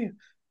what I mean? I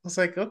was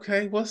like,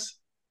 okay, what's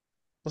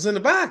in the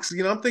box?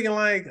 I'm thinking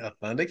like a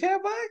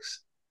Thundercat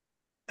box.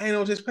 I ain't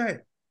know just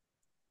pack.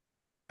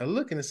 I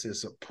look and it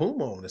says a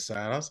Puma on the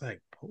side. I was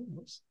like,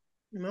 Pumas?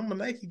 I'm a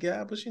Nike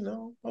guy, but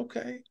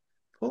okay,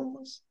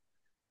 Pumas.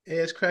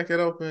 Edge crack it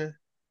open.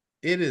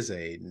 It is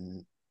a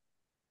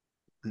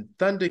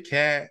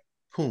Thundercat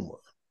Puma.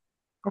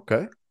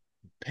 Okay.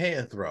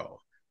 Panthro.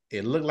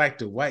 It looked like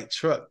the white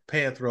truck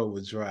Panthro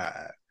would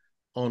drive.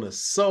 On the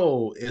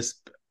sole, it's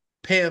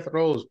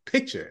Panthro's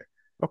picture.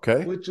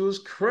 Okay. Which was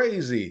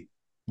crazy.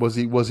 Was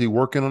he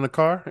working on the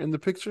car in the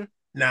picture?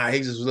 Nah, he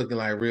just looking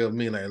like real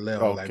mean, like Leo,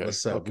 Okay. like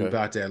what's up? Okay. We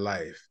about that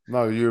life.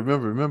 No, you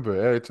remember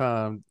every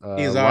time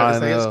He's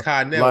always like his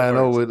car never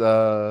Lionel works.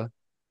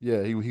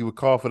 would he would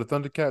call for the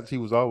Thundercats. He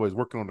was always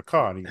working on the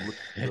car, and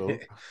he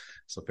looked,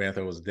 So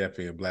Panther was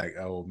definitely a black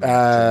old man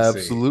from Tennessee.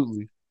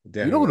 absolutely.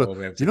 Definitely old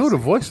man from Who the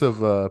Tennessee. voice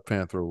of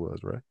Panther was,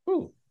 right?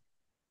 Who?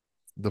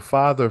 The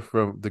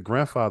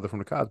grandfather from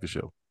the Cosby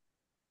Show.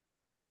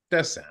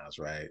 That sounds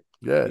right.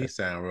 Yeah. He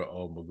sound real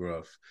old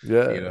McGruff.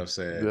 Yeah. You know what I'm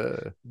saying?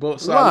 Yeah. But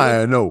so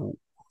Lionel.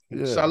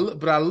 Yeah. So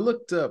I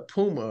looked up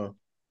Puma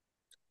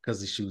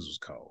because the shoes was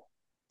cold.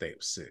 They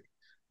were sick.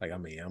 Like, I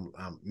mean,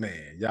 I'm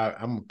man, y'all.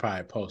 I'm gonna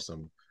probably post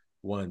them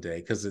one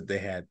day because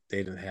they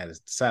didn't have the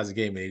size of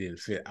game, they didn't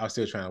fit. I was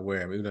still trying to wear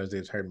them, even though they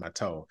was hurting my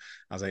toe.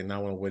 I was like, no, I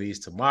want to wear these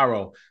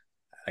tomorrow.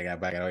 I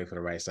got back. I wait for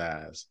the right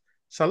size.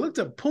 So I looked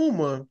up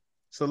Puma.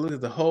 So look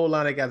at the whole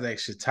line. They got like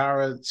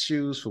Shatara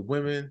shoes for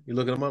women. You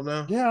looking them up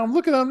now? Yeah, I'm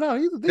looking at them now.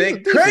 They're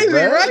decent, crazy,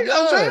 man. right? Yeah.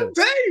 I'm trying to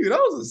tell you,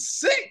 those are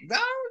sick, dog.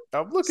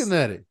 I'm looking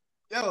at it.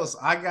 Yo, so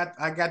I got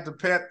the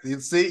pet.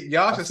 You see,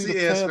 y'all should see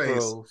his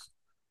face.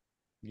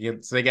 Yeah,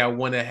 so they got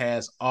one that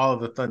has all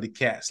of the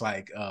Thundercats,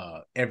 like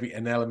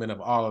an element of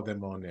all of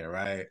them on there,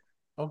 right?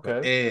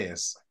 Okay.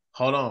 Yes.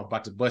 Hold on,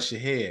 about to bust your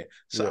head.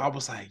 So Yeah. I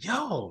was like,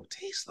 yo,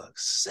 these look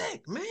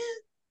sick, man.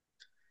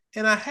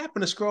 And I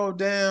happened to scroll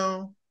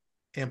down,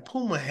 and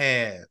Puma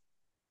had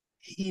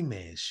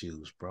He-Man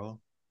shoes, bro.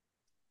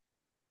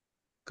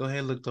 Go ahead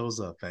and look those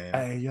up, fam.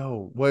 Hey,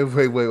 yo, wait.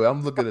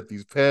 I'm looking at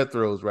these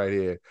Panthros right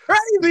here.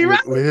 Crazy,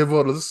 right? With him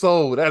on the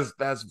soul. That's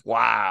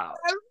wild.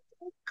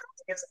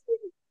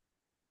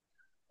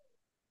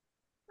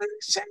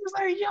 Shaq was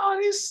like, yo,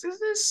 is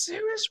this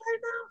serious right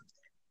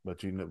now?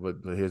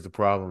 But here's the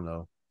problem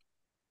though.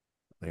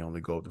 They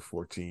only go up to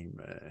 14,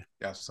 man.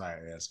 That's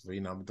sorry. That's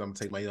I'm gonna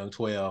take my young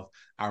 12.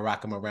 I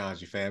rock them around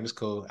you, fam. It's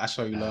cool. I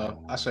show you love.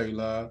 I show you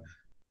love.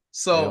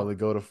 So they only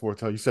go to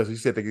 14. You said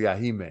they got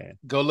He-Man.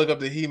 Go look up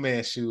the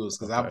He-Man shoes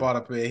because I bought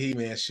a pair of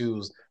He-Man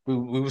shoes. We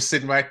were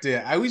sitting right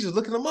there. I was just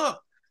looking them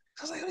up.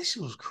 I was like, these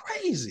shoes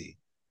crazy.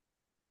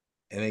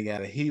 And they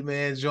got a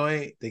He-Man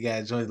joint. They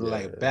got a joint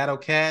like Battle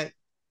Cat.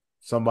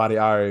 Somebody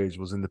our age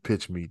was in the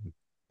pitch meeting.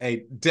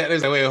 Hey,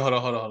 there's like, wait, hold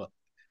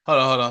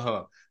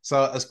on.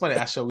 So it's funny.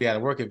 We had a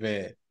work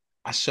event,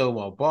 I showed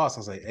my boss. I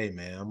was like, "Hey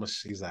man,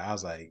 he's like, I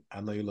was like,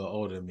 I know you're a little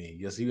older than me.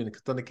 Yes, you in the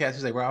Thundercats."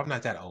 He's like, "Bro, I'm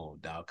not that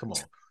old, dog. Come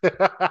on."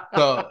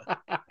 So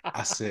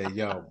I said,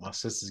 "Yo, my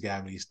sister's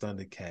got me these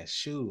Thundercat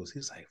shoes."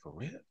 He's like, "For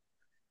real?"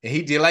 And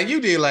he did like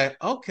you did, like,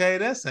 "Okay,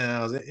 that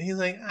sounds." And he's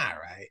like, "All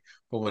right."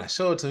 But when I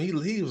showed it to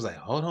him, he was like,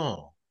 "Hold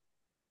on."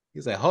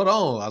 He's like, "Hold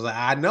on." I was like,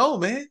 "I know,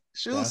 man.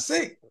 Shoes That's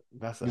sick."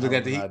 that's a You look hell at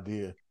of the an heat.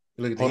 idea.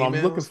 You look at the Hold Heat on, I'm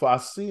Man looking ones. for. I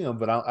see them,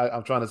 but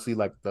I'm trying to see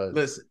like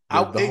Listen, the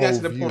it got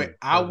whole to the point. view.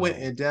 I Hold went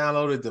on. and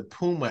downloaded the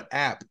Puma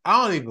app.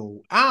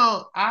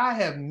 I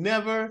have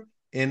never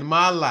in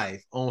my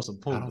life owned some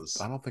I Pumas.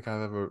 don't think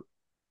I've ever.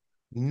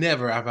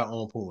 Never have I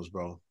owned Pumas,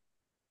 bro.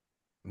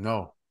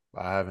 No,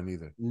 I haven't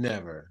either.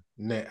 Never.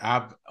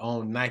 I've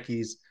owned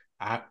Nikes.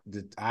 I've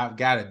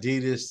got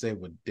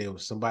Adidas.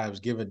 Somebody was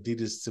giving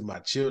Adidas to my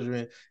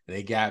children, and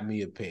they got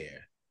me a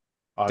pair.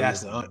 Oh yeah,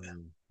 That's hold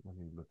on. Let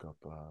me look up.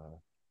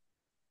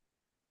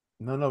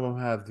 None of them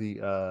have the.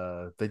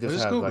 They well, just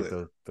just have Google like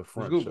it. the Just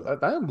front. Google it.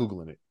 I am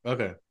googling it.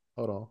 Okay,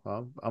 Hold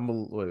on.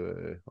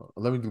 Wait.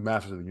 Let me do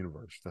Masters of the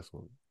Universe. That's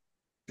what.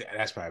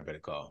 that's probably a better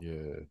call.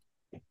 Yeah.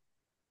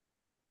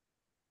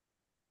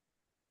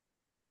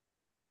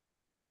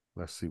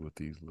 Let's see what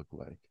these look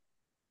like.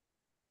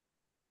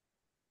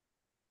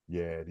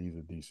 Yeah, these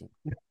are decent.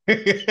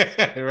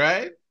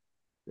 Right?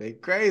 They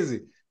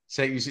crazy.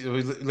 Check you see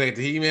look at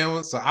the He-Man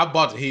ones. So I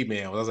bought the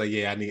He-Man ones. I was like,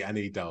 yeah, I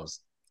need those.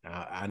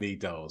 I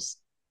need those.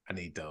 I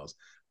need those.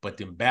 But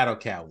them Battle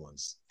Cat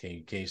ones,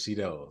 can you see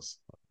those?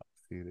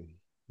 See the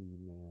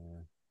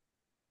He-Man.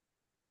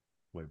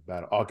 Wait,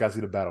 battle. Oh, I can see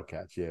the battle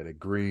cats. Yeah, the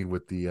green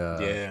with the. Yeah,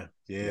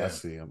 Yeah, I yeah.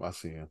 see him. I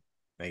see him.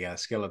 They got a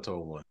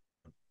Skeletor one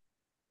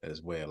as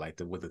well. Like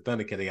with the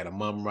Thundercat, they got a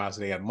Mum Ra.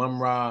 So they got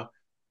Mum Ra,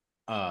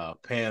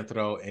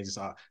 Panthro, and just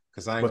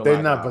because I ain't But gonna they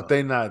lie, not. But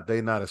dog.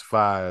 they not as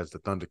fire as the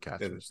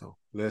Thundercatchers though.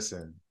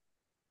 Listen,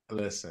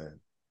 listen.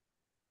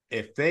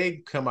 If they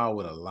come out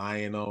with a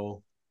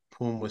Lion-O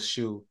Puma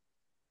shoe, I'm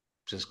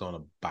just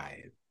gonna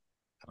buy it.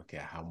 I don't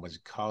care how much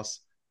it costs.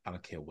 I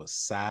don't care what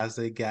size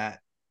they got.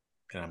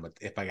 And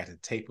if I got to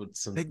tape with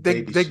some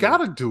baby They shoe,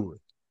 gotta do it.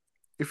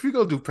 If you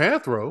go do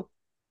Panthro,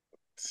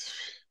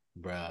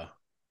 bruh,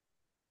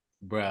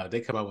 bruh,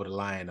 they come out with a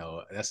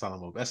Lion-O. That's all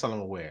I'm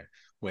gonna wear.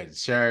 Wear to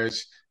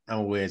church. I'm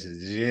gonna wear to the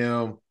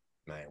gym.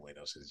 No, I ain't wearing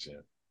those to the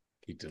gym.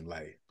 Keep them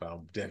light, but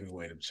I'm definitely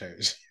wearing them to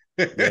church.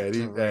 yeah, For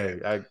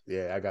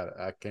real. I got it.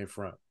 I came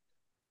front.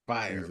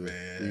 Fire,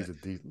 man. These are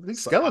decent.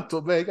 These So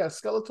skeletal, man. You got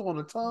skeletal on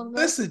the tongue now.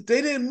 listen,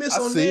 they didn't miss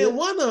I on see nan it.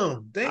 one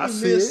of them. I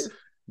see it.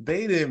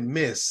 They didn't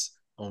miss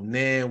on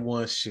nan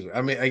one shoe.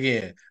 I mean,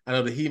 again, I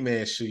know the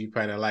He-Man shoe you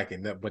probably not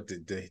liking that, but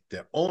the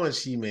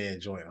orange He-Man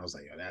joint, I was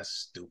like, oh, that's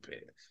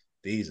stupid.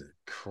 These are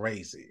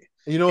crazy.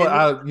 You know what?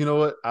 And You know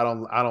what? I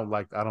don't like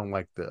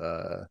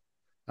the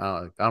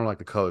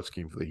color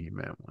scheme for the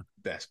He-Man one.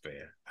 that's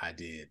fair. I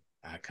did.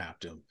 I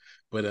copped them.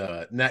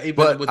 But now even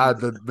But with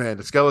the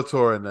the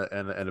Skeletor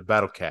and the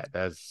Battle Cat,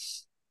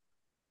 that's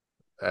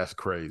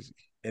crazy.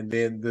 and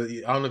then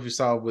I don't know if you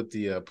saw with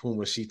the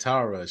Puma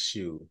Shitara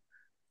shoe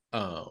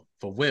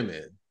for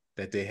women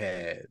that they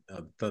had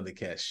a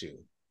Thundercat shoe.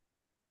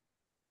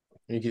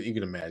 You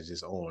can imagine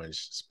it's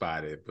orange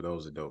spotted, but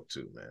those are dope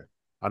too, man.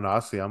 I know. I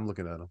see. I'm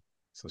looking at them.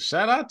 So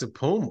shout out to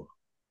Puma,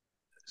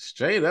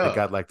 straight They up.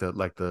 got like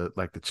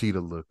the cheetah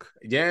look.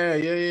 Yeah.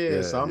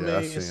 Yeah, So I yeah.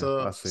 I mean, see him.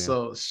 I see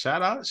him.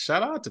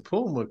 shout out to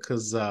Puma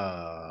because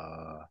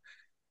I'm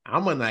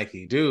a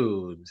Nike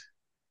dude.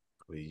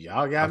 Y'all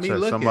I got me tell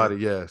you,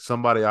 looking.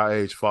 somebody our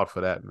age fought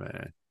for that,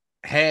 man.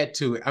 Had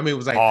to. I mean, it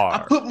was like I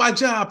Hard. put my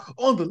job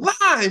on the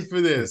line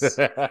for this.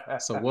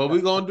 So what we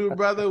gonna do,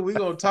 brother? We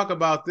gonna talk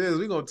about this.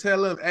 We gonna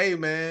tell them, hey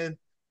man,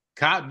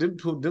 cop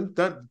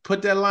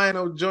put that line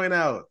on joint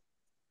out.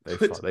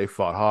 Put They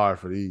fought hard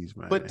for these,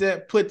 man. put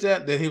that.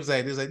 Then he was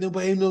like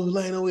nobody knows who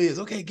Lionel is.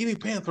 Okay, give me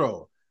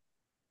Panthro.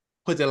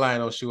 Put that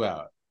Lionel shoe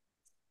out.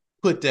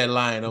 Put that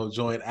Lionel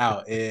joint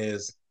out.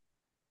 Is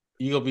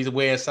you gonna be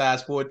wearing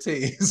size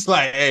 14? It's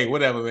like, hey,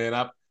 whatever,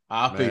 man.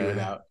 I'll figure it Man,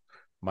 out.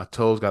 my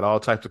toes got all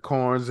types of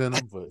corns in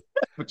them, but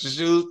Put your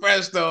shoes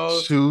fresh though.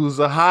 shoes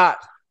are hot.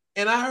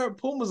 And I heard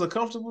Pumas are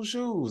comfortable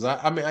shoes.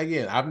 I mean,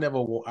 again, I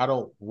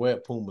don't wear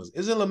Pumas.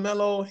 Is it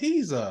LaMelo?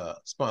 He's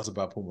sponsored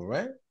by Puma,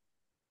 right?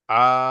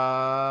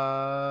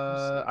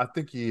 I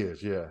think he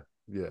is. Yeah,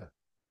 yeah.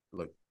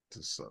 Look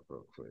this up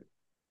real quick.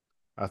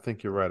 I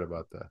think you're right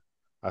about that.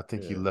 I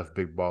think he Yeah. left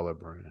Big Baller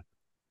Brand.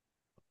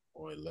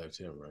 Or it left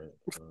him, right?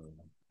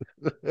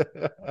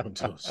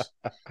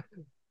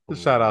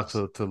 Shout out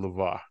Pumas. to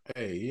LeVar.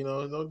 Hey,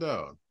 no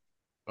doubt.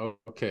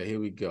 Okay, here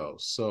we go.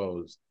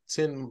 So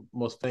 10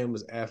 most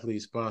famous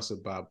athletes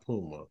sponsored by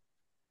Puma.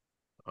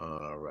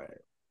 All right.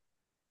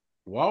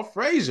 Walt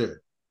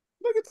Frazier.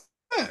 Look at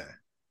that.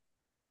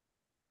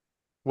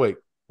 Wait,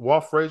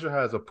 Walt Frazier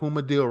has a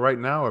Puma deal right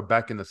now, or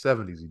back in the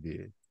 '70s he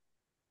did?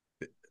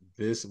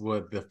 This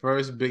was the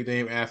first big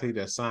name athlete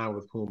that signed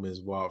with Puma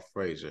is Walt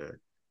Frazier.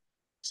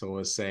 So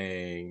it's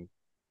saying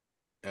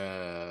he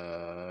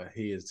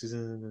is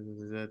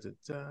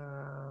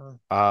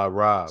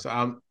Rob. so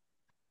I'm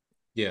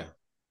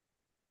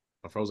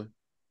frozen.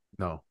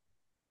 No.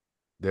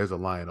 There's a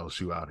Lionel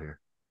shoe out here.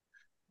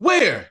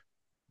 Where?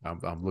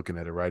 I'm looking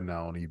at it right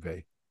now on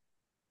eBay.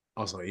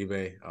 Also on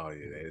eBay. Oh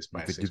yeah, it's You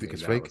probably think, you $6 think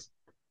it's million.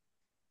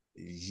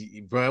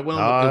 fake? Bro, it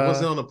Nah,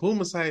 wasn't on the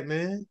Puma site,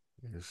 man.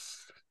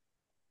 it's,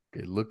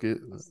 okay, look at.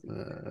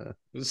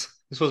 It's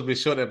supposed to be a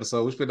short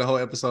episode. We spent the whole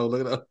episode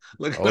looking up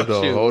Hold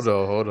on, shoes.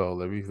 hold on.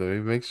 Let me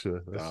make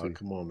sure. Let's Oh, see.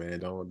 come on, man.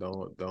 Don't.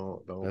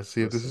 Let's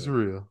see if this is Listen.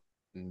 real.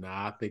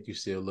 Nah, I think you're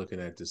still looking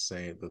at the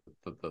same.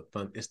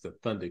 It's the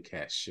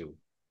Thundercat shoe.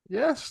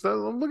 Yes, that's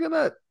what I'm looking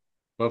at.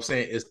 But I'm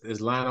saying, is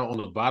Lionel on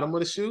the bottom of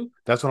the shoe?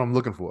 That's what I'm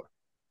looking for.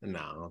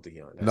 Nah, I don't think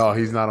No,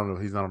 he's not on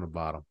the. He's not on the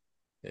bottom.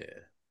 Yeah.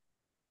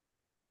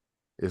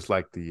 It's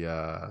like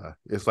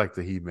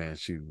the He-Man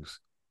shoes.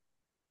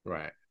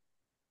 Right.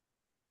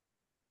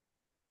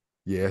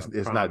 Yeah,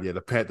 it's not. Yeah,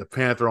 the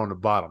Panther on the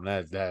bottom.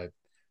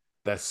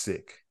 That's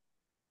sick.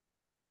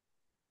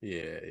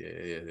 Yeah.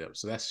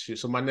 So that's shoe.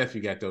 So my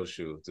nephew got those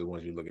shoes, the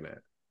ones you're looking at.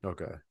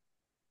 Okay.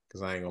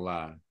 Because I ain't gonna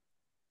lie,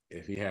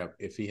 if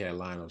he had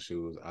Lionel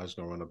shoes, I was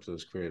gonna run up to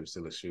his crib and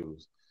steal his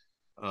shoes.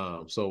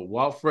 So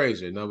Walt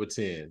Frazier, number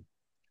 10,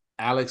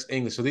 Alex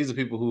English. So these are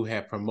people who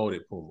have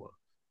promoted Puma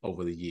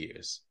over the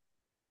years.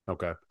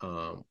 Okay.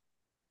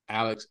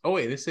 Alex. Oh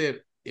wait, they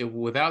said if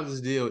without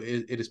this deal,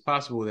 it is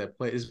possible that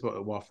this is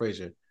Walt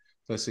Frazier.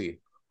 Let's see.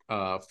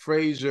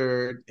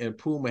 Frazier and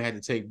Puma had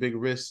to take big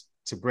risks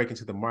to break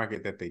into the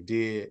market that they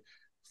did.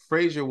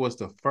 Frazier was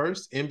the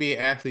first NBA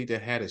athlete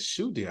that had a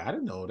shoe deal. I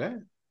didn't know that.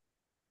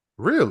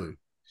 Really?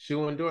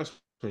 Shoe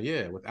endorsement.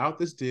 Yeah. Without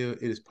this deal,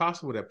 it is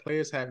possible that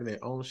players having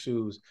their own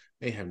shoes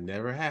may have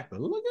never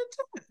happened. Look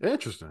at that.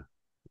 Interesting.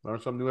 Learn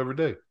something new every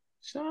day.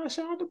 Shout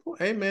out to Puma.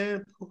 Hey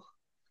man,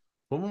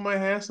 Puma might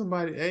have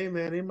somebody. Hey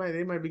man,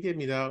 they might be getting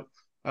me, dog.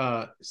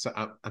 So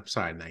I'm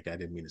sorry, Nike. I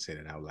didn't mean to say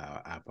that out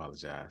loud. I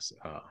apologize.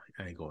 I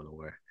ain't going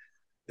nowhere.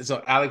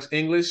 So Alex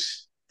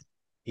English,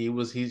 he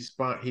was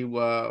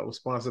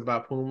sponsored by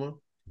Puma.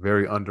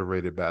 Very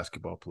underrated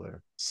basketball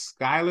player.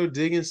 Skylar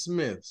Diggins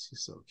Smith,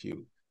 she's so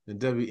cute. The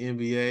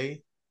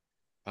WNBA.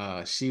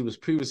 She was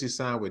previously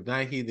signed with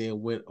Nike,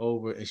 then went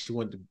over and she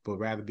wanted to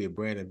rather be a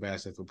brand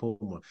ambassador for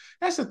Puma.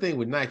 That's the thing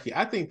with Nike.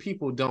 I think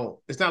people don't.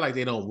 It's not like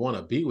they don't want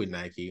to be with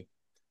Nike,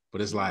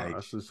 but it's like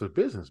it's a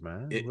business,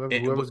 man.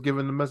 Whoever's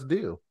giving the best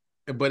deal.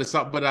 But it's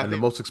but I think the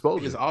most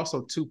exposure. It's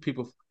also two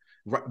people.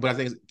 But I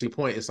think the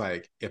point is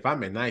like if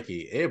I'm at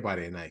Nike,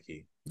 everybody at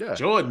Nike. Yeah,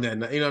 Jordan, you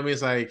know what I mean?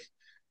 It's like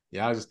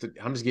I'm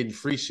just getting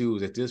free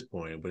shoes at this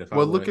point. But if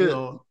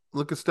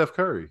look at Steph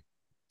Curry.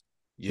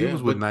 Yeah, he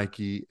was with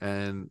Nike,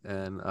 and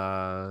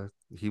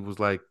he was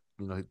like,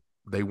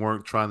 they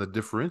weren't trying to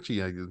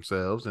differentiate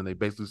themselves, and they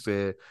basically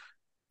said,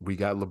 "We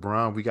got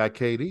LeBron, we got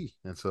KD,"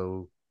 and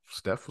so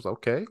Steph was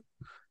okay,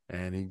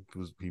 and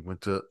he went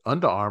to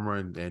Under Armour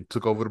and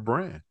took over the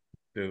brand.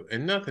 Dude,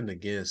 and nothing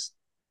against.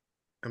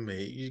 I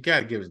mean, you got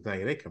to give it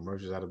Nike. Their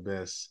commercials are the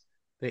best.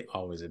 They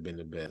always have been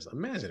the best.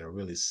 Imagine a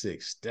really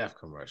sick Steph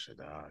commercial,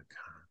 dog.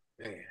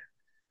 God, man.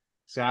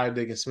 Skylar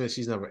Diggins Smith,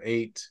 she's number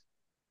 8.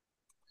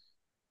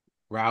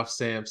 Ralph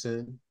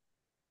Sampson,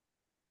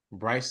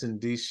 Bryson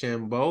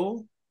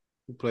DeChambeau,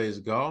 who plays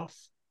golf,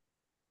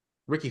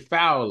 Ricky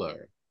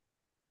Fowler,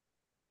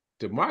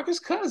 DeMarcus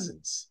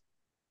Cousins,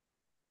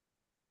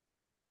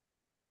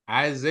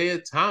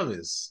 Isaiah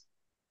Thomas.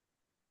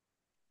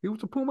 He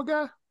was a Puma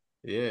guy.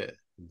 Yeah,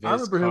 I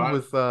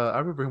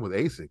remember him with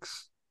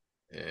Asics.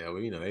 Yeah,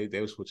 well, they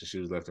were switching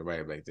shoes left and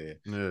right back then.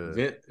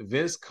 Yeah.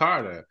 Vince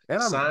Carter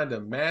signed a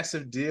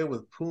massive deal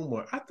with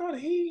Puma. I thought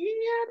he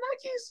had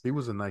Nikes. He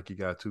was a Nike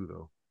guy too,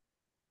 though.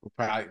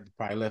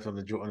 Probably left on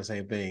the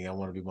same thing. I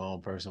want to be my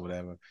own person,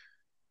 whatever.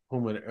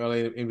 Puma in the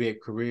early NBA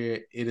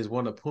career, it is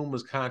one of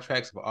Puma's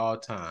contracts of all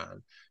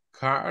time.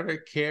 Carter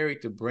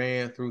carried the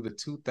brand through the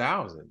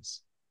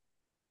 2000s.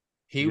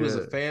 He was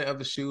a fan of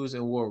the shoes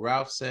and wore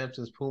Ralph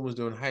Sampson's Pumas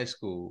during high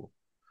school.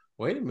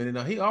 Wait a minute.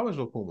 Now, he always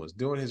wore Pumas.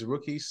 During his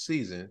rookie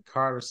season,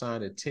 Carter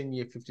signed a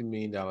 10-year, $50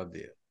 million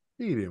deal.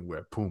 He didn't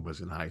wear Pumas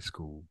in high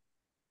school.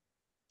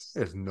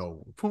 There's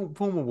no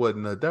Puma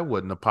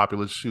wasn't a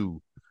popular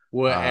shoe.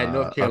 Well, at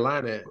North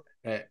Carolina,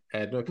 at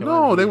North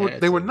no, Carolina,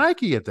 they were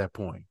Nike at that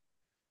point.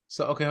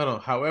 So okay, hold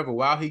on. However,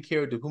 while he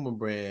carried the Puma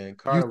brand,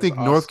 Carter you think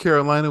North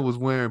Carolina was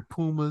wearing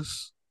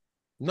Pumas?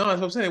 No,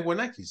 that's what I'm saying. They wore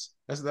Nikes.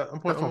 That's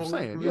what I'm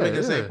saying. Yeah,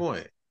 the same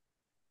point.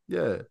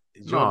 Yeah.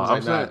 Jordan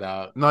was like,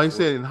 dog. No, he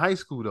said in high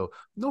school though,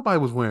 nobody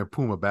was wearing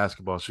Puma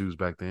basketball shoes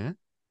back then.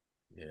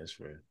 Yeah, that's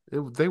fair.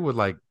 They were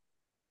like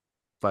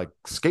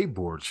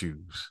skateboard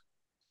shoes.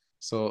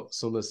 So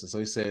listen. So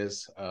he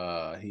says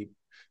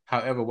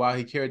however, while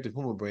he carried the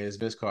Puma brand,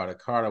 Vince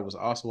Carter was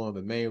also one of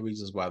the main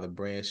reasons why the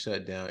brand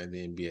shut down in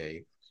the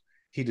NBA.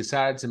 He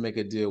decided to make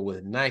a deal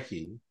with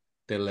Nike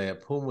that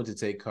led Puma to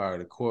take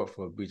Carter to court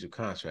for a breach of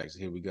contract. So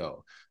here we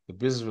go. The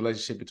business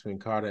relationship between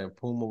Carter and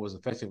Puma was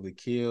effectively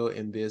killed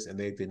in this, and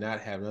they did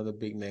not have another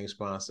big name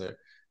sponsor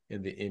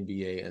in the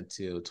NBA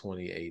until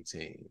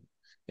 2018.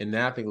 And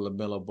now I think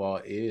LaMelo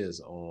Ball is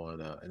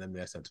on, and I mean,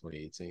 that's not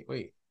 2018.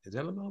 Wait, is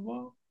that LaMelo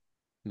Ball?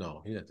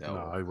 No, he's not that old.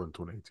 No, he wasn't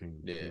 2018.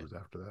 Yeah. He was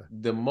after that.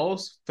 The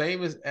most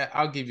famous,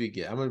 I'll give you a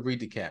guess. I'm going to read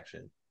the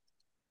caption.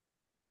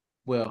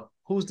 Well,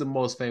 who's the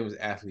most famous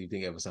athlete you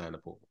think ever signed a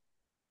Puma?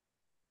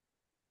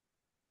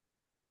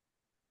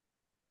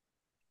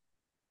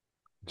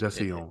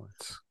 Jesse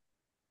Owens.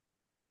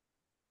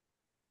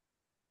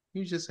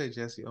 You just say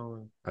Jesse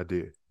Owens. I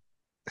did.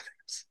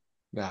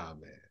 Nah,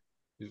 man.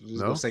 You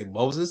just No? gonna say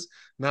Moses?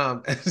 Nah,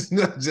 it's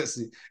not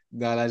Jesse.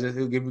 Nah, just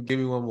give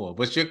me one more.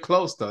 But you're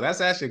close though. That's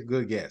actually a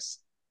good guess.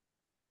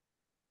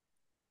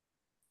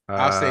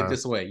 I'll say it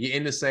this way: you're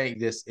in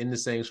the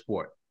same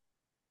sport.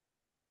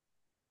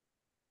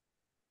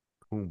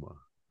 Puma.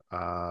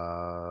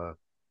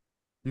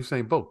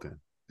 Usain Bolt then.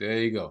 There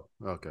you go.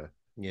 Okay.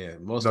 Yeah.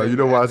 Most. No, you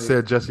know why I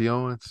said Jesse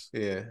Owens?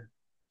 Yeah.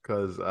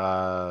 Because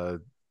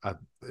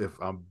if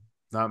I'm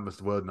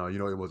not well, no,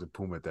 it wasn't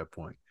Puma at that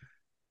point.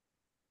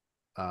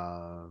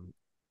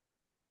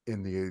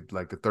 In the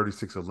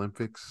 36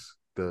 Olympics,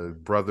 the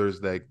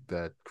brothers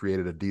that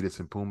created Adidas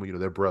and Puma,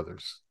 they're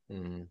brothers.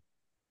 Mm-hmm.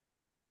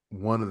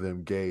 One of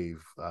them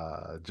gave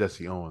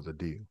Jesse Owens a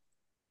deal.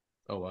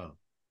 Oh wow.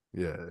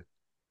 Yeah.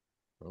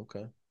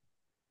 Okay.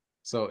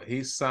 So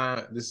he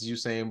signed. This is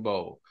Usain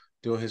Bolt.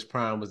 During his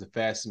prime, was the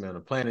fastest man on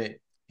the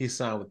planet. He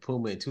signed with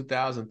Puma in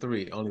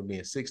 2003, only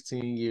being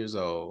 16 years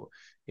old.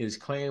 It is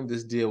claimed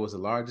this deal was the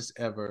largest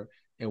ever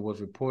and was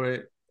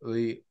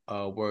reportedly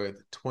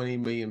worth 20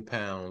 million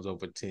pounds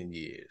over 10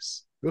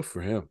 years. Good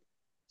for him.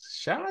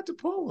 Shout out to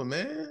Puma,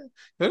 man.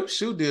 Them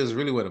shoe deals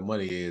really where the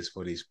money is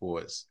for these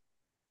sports.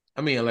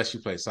 I mean, unless you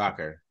play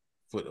soccer,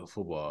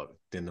 football,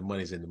 then the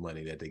money's in the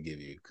money that they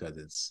give you because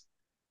it's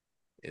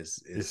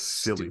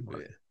silly stupid.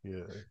 money.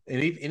 Yeah.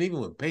 And even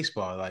with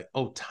baseball, like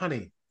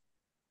Ohtani,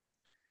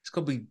 it's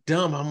gonna be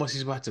dumb how much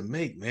he's about to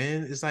make,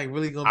 man. It's like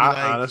really gonna be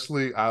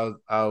honestly, I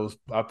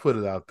put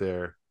it out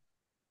there.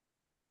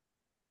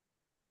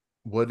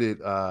 What did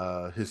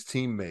his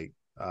teammate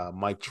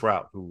Mike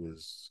Trout, who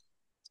was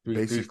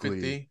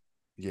basically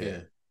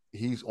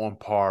he's on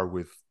par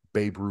with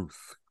Babe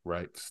Ruth,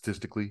 right?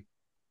 Statistically,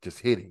 just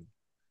hitting.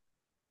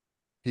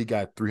 He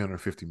got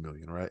 350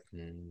 million, right?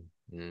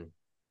 Mm-hmm.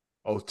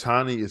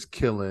 Ohtani is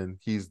killing.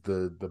 He's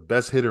the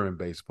best hitter in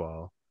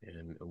baseball,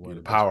 and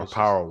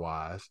power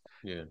wise.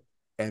 Yeah,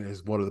 and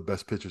is one of the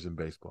best pitchers in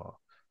baseball.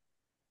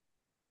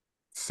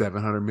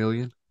 700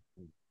 million.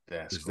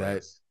 That's a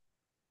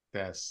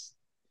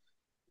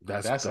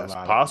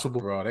lot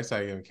possible, bro. That's how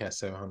you're gonna catch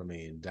 $700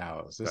 million.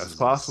 That's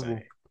possible.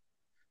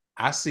 Insane.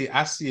 I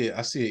see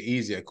it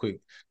easier, quick.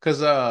 Cause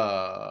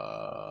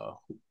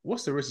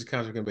what's the richest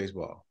contract in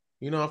baseball?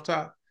 Off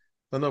top?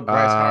 I know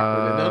Bryce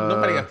Harper.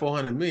 Nobody got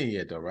 400 million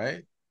yet, though,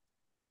 right?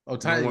 No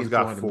one's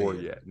got 4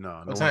 yet.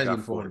 No one's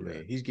got 4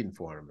 yet. He's getting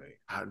 400 million.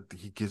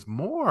 He gets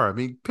more. I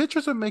mean,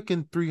 pitchers are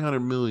making 300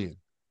 million.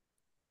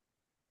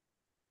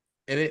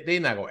 And they're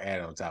not gonna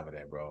add on top of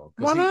that, bro.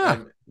 Why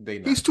not?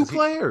 He's 2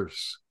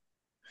 players.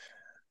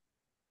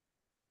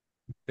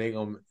 They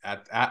gonna.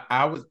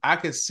 I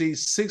could see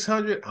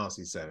 600. I don't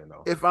see 7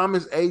 though. If I'm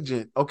his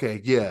agent,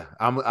 okay, yeah,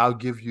 I'll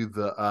give you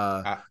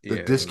the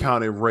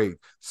discounted rate,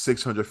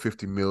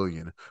 650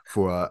 million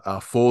for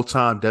a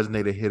full-time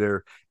designated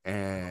hitter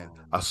and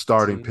a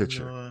starting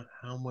pitcher. You know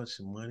how much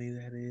money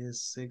that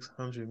is?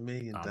 $600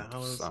 million.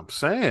 I'm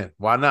saying,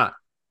 why not?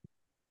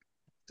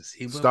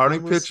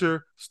 Starting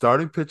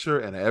pitcher,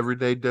 and an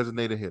everyday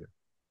designated hitter.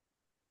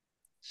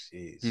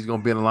 Jeez, he's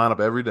gonna be in the lineup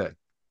every day.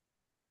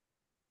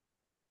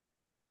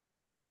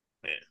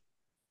 Man,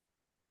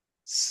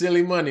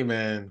 silly money,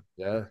 man.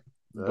 Yeah.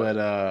 But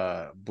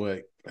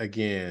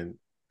again,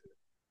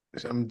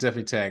 I'm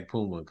definitely tag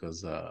Puma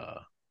because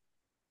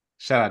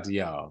shout out to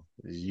y'all.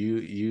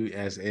 You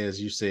as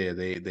you said,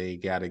 they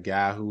got a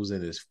guy who's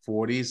in his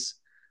 40s,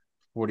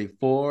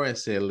 44, and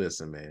said,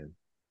 listen, man.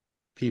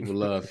 People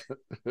love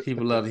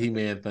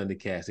He-Man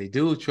Thundercats. They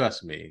do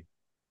trust me.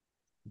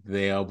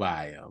 They'll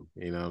buy them.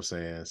 You know what I'm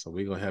saying? So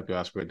we're gonna help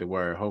y'all spread the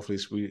word. Hopefully,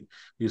 we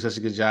do such a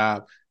good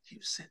job. You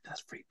sent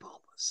us free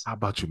Pumas. How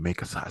about you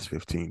make a size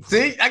 15?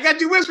 See, I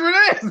got you whispering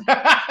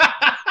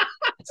that.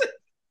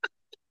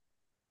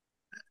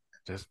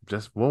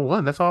 just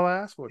one. That's all I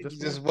asked for.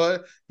 Just one.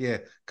 Yeah.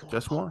 Come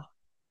just on, one.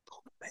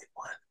 Puma made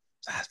one.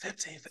 Size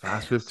 15 for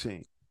size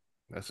 15.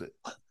 That's it.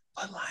 Put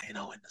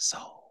Lion-O in the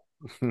soul.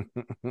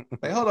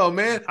 Like, hold on,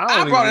 man.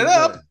 I brought it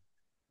up.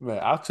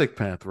 Man, I'll take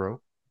Panthro.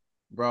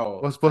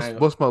 Bro. What's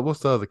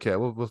the other cat?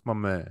 What's my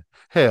man?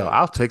 Hell,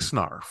 I'll take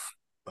Snarf.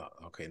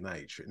 Okay, now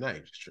you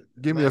just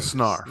tripping. Give me a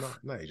Snarf.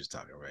 Now you're just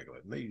talking regular.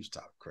 Now you just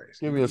talking crazy.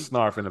 Give me a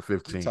Snarf in the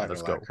 15.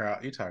 Let's go.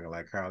 You're talking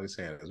like Carly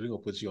Sanders. We're gonna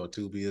put you on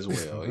 2B as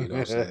well. You know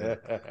what I'm saying?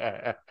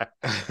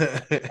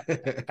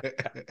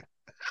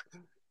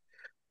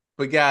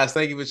 But guys,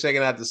 thank you for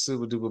checking out the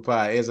Super Duper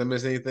Pod. Is I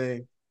missed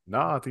anything? No,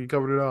 I think you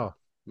covered it all.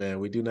 Man,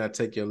 we do not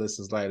take your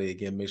listens lightly.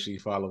 Again, make sure you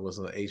follow us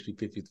on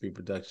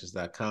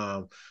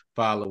hp53productions.com.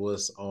 Follow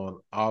us on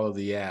all of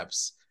the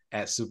apps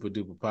at Super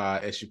Duper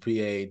Pod,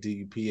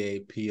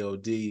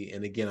 SUPADUPAPOD.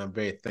 And again, I'm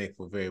very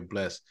thankful, very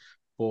blessed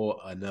for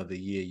another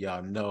year.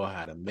 Y'all know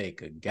how to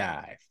make a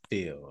guy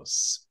feel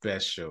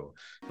special.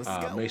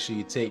 Make sure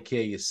you take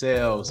care of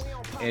yourselves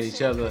and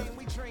each other.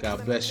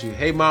 God bless you.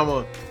 Hey,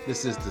 mama,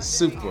 this is the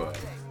Super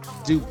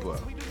Duper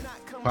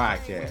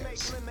Podcast.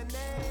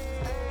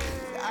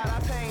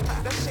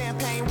 That's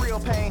champagne, real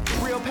pain,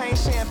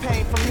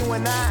 champagne from you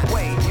and I.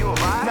 Wait, you and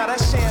I? Now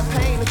that's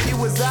champagne if you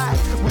was I.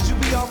 Would you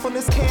be off on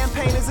this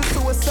campaign? Is it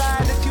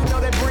suicide? If you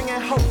know that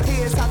bringing hope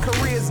here is how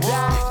careers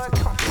die.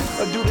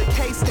 Or do the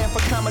K stand for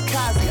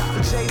kamikaze?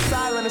 The J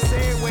silent is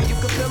everywhere, you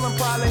can feel them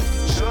probably.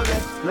 Surely,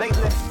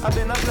 lately, I've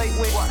been up late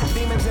with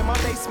demons in my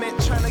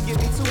basement trying to get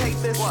me to hate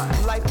this.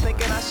 Life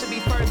thinking I should be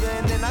further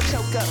and then I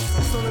choke up.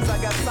 As soon as I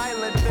got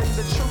silent, then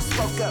the truth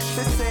spoke up.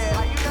 This said,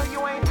 how you know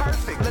you ain't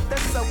perfect? Let that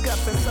soak up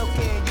and soak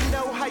in. You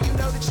know how you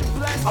know that you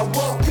blessed? I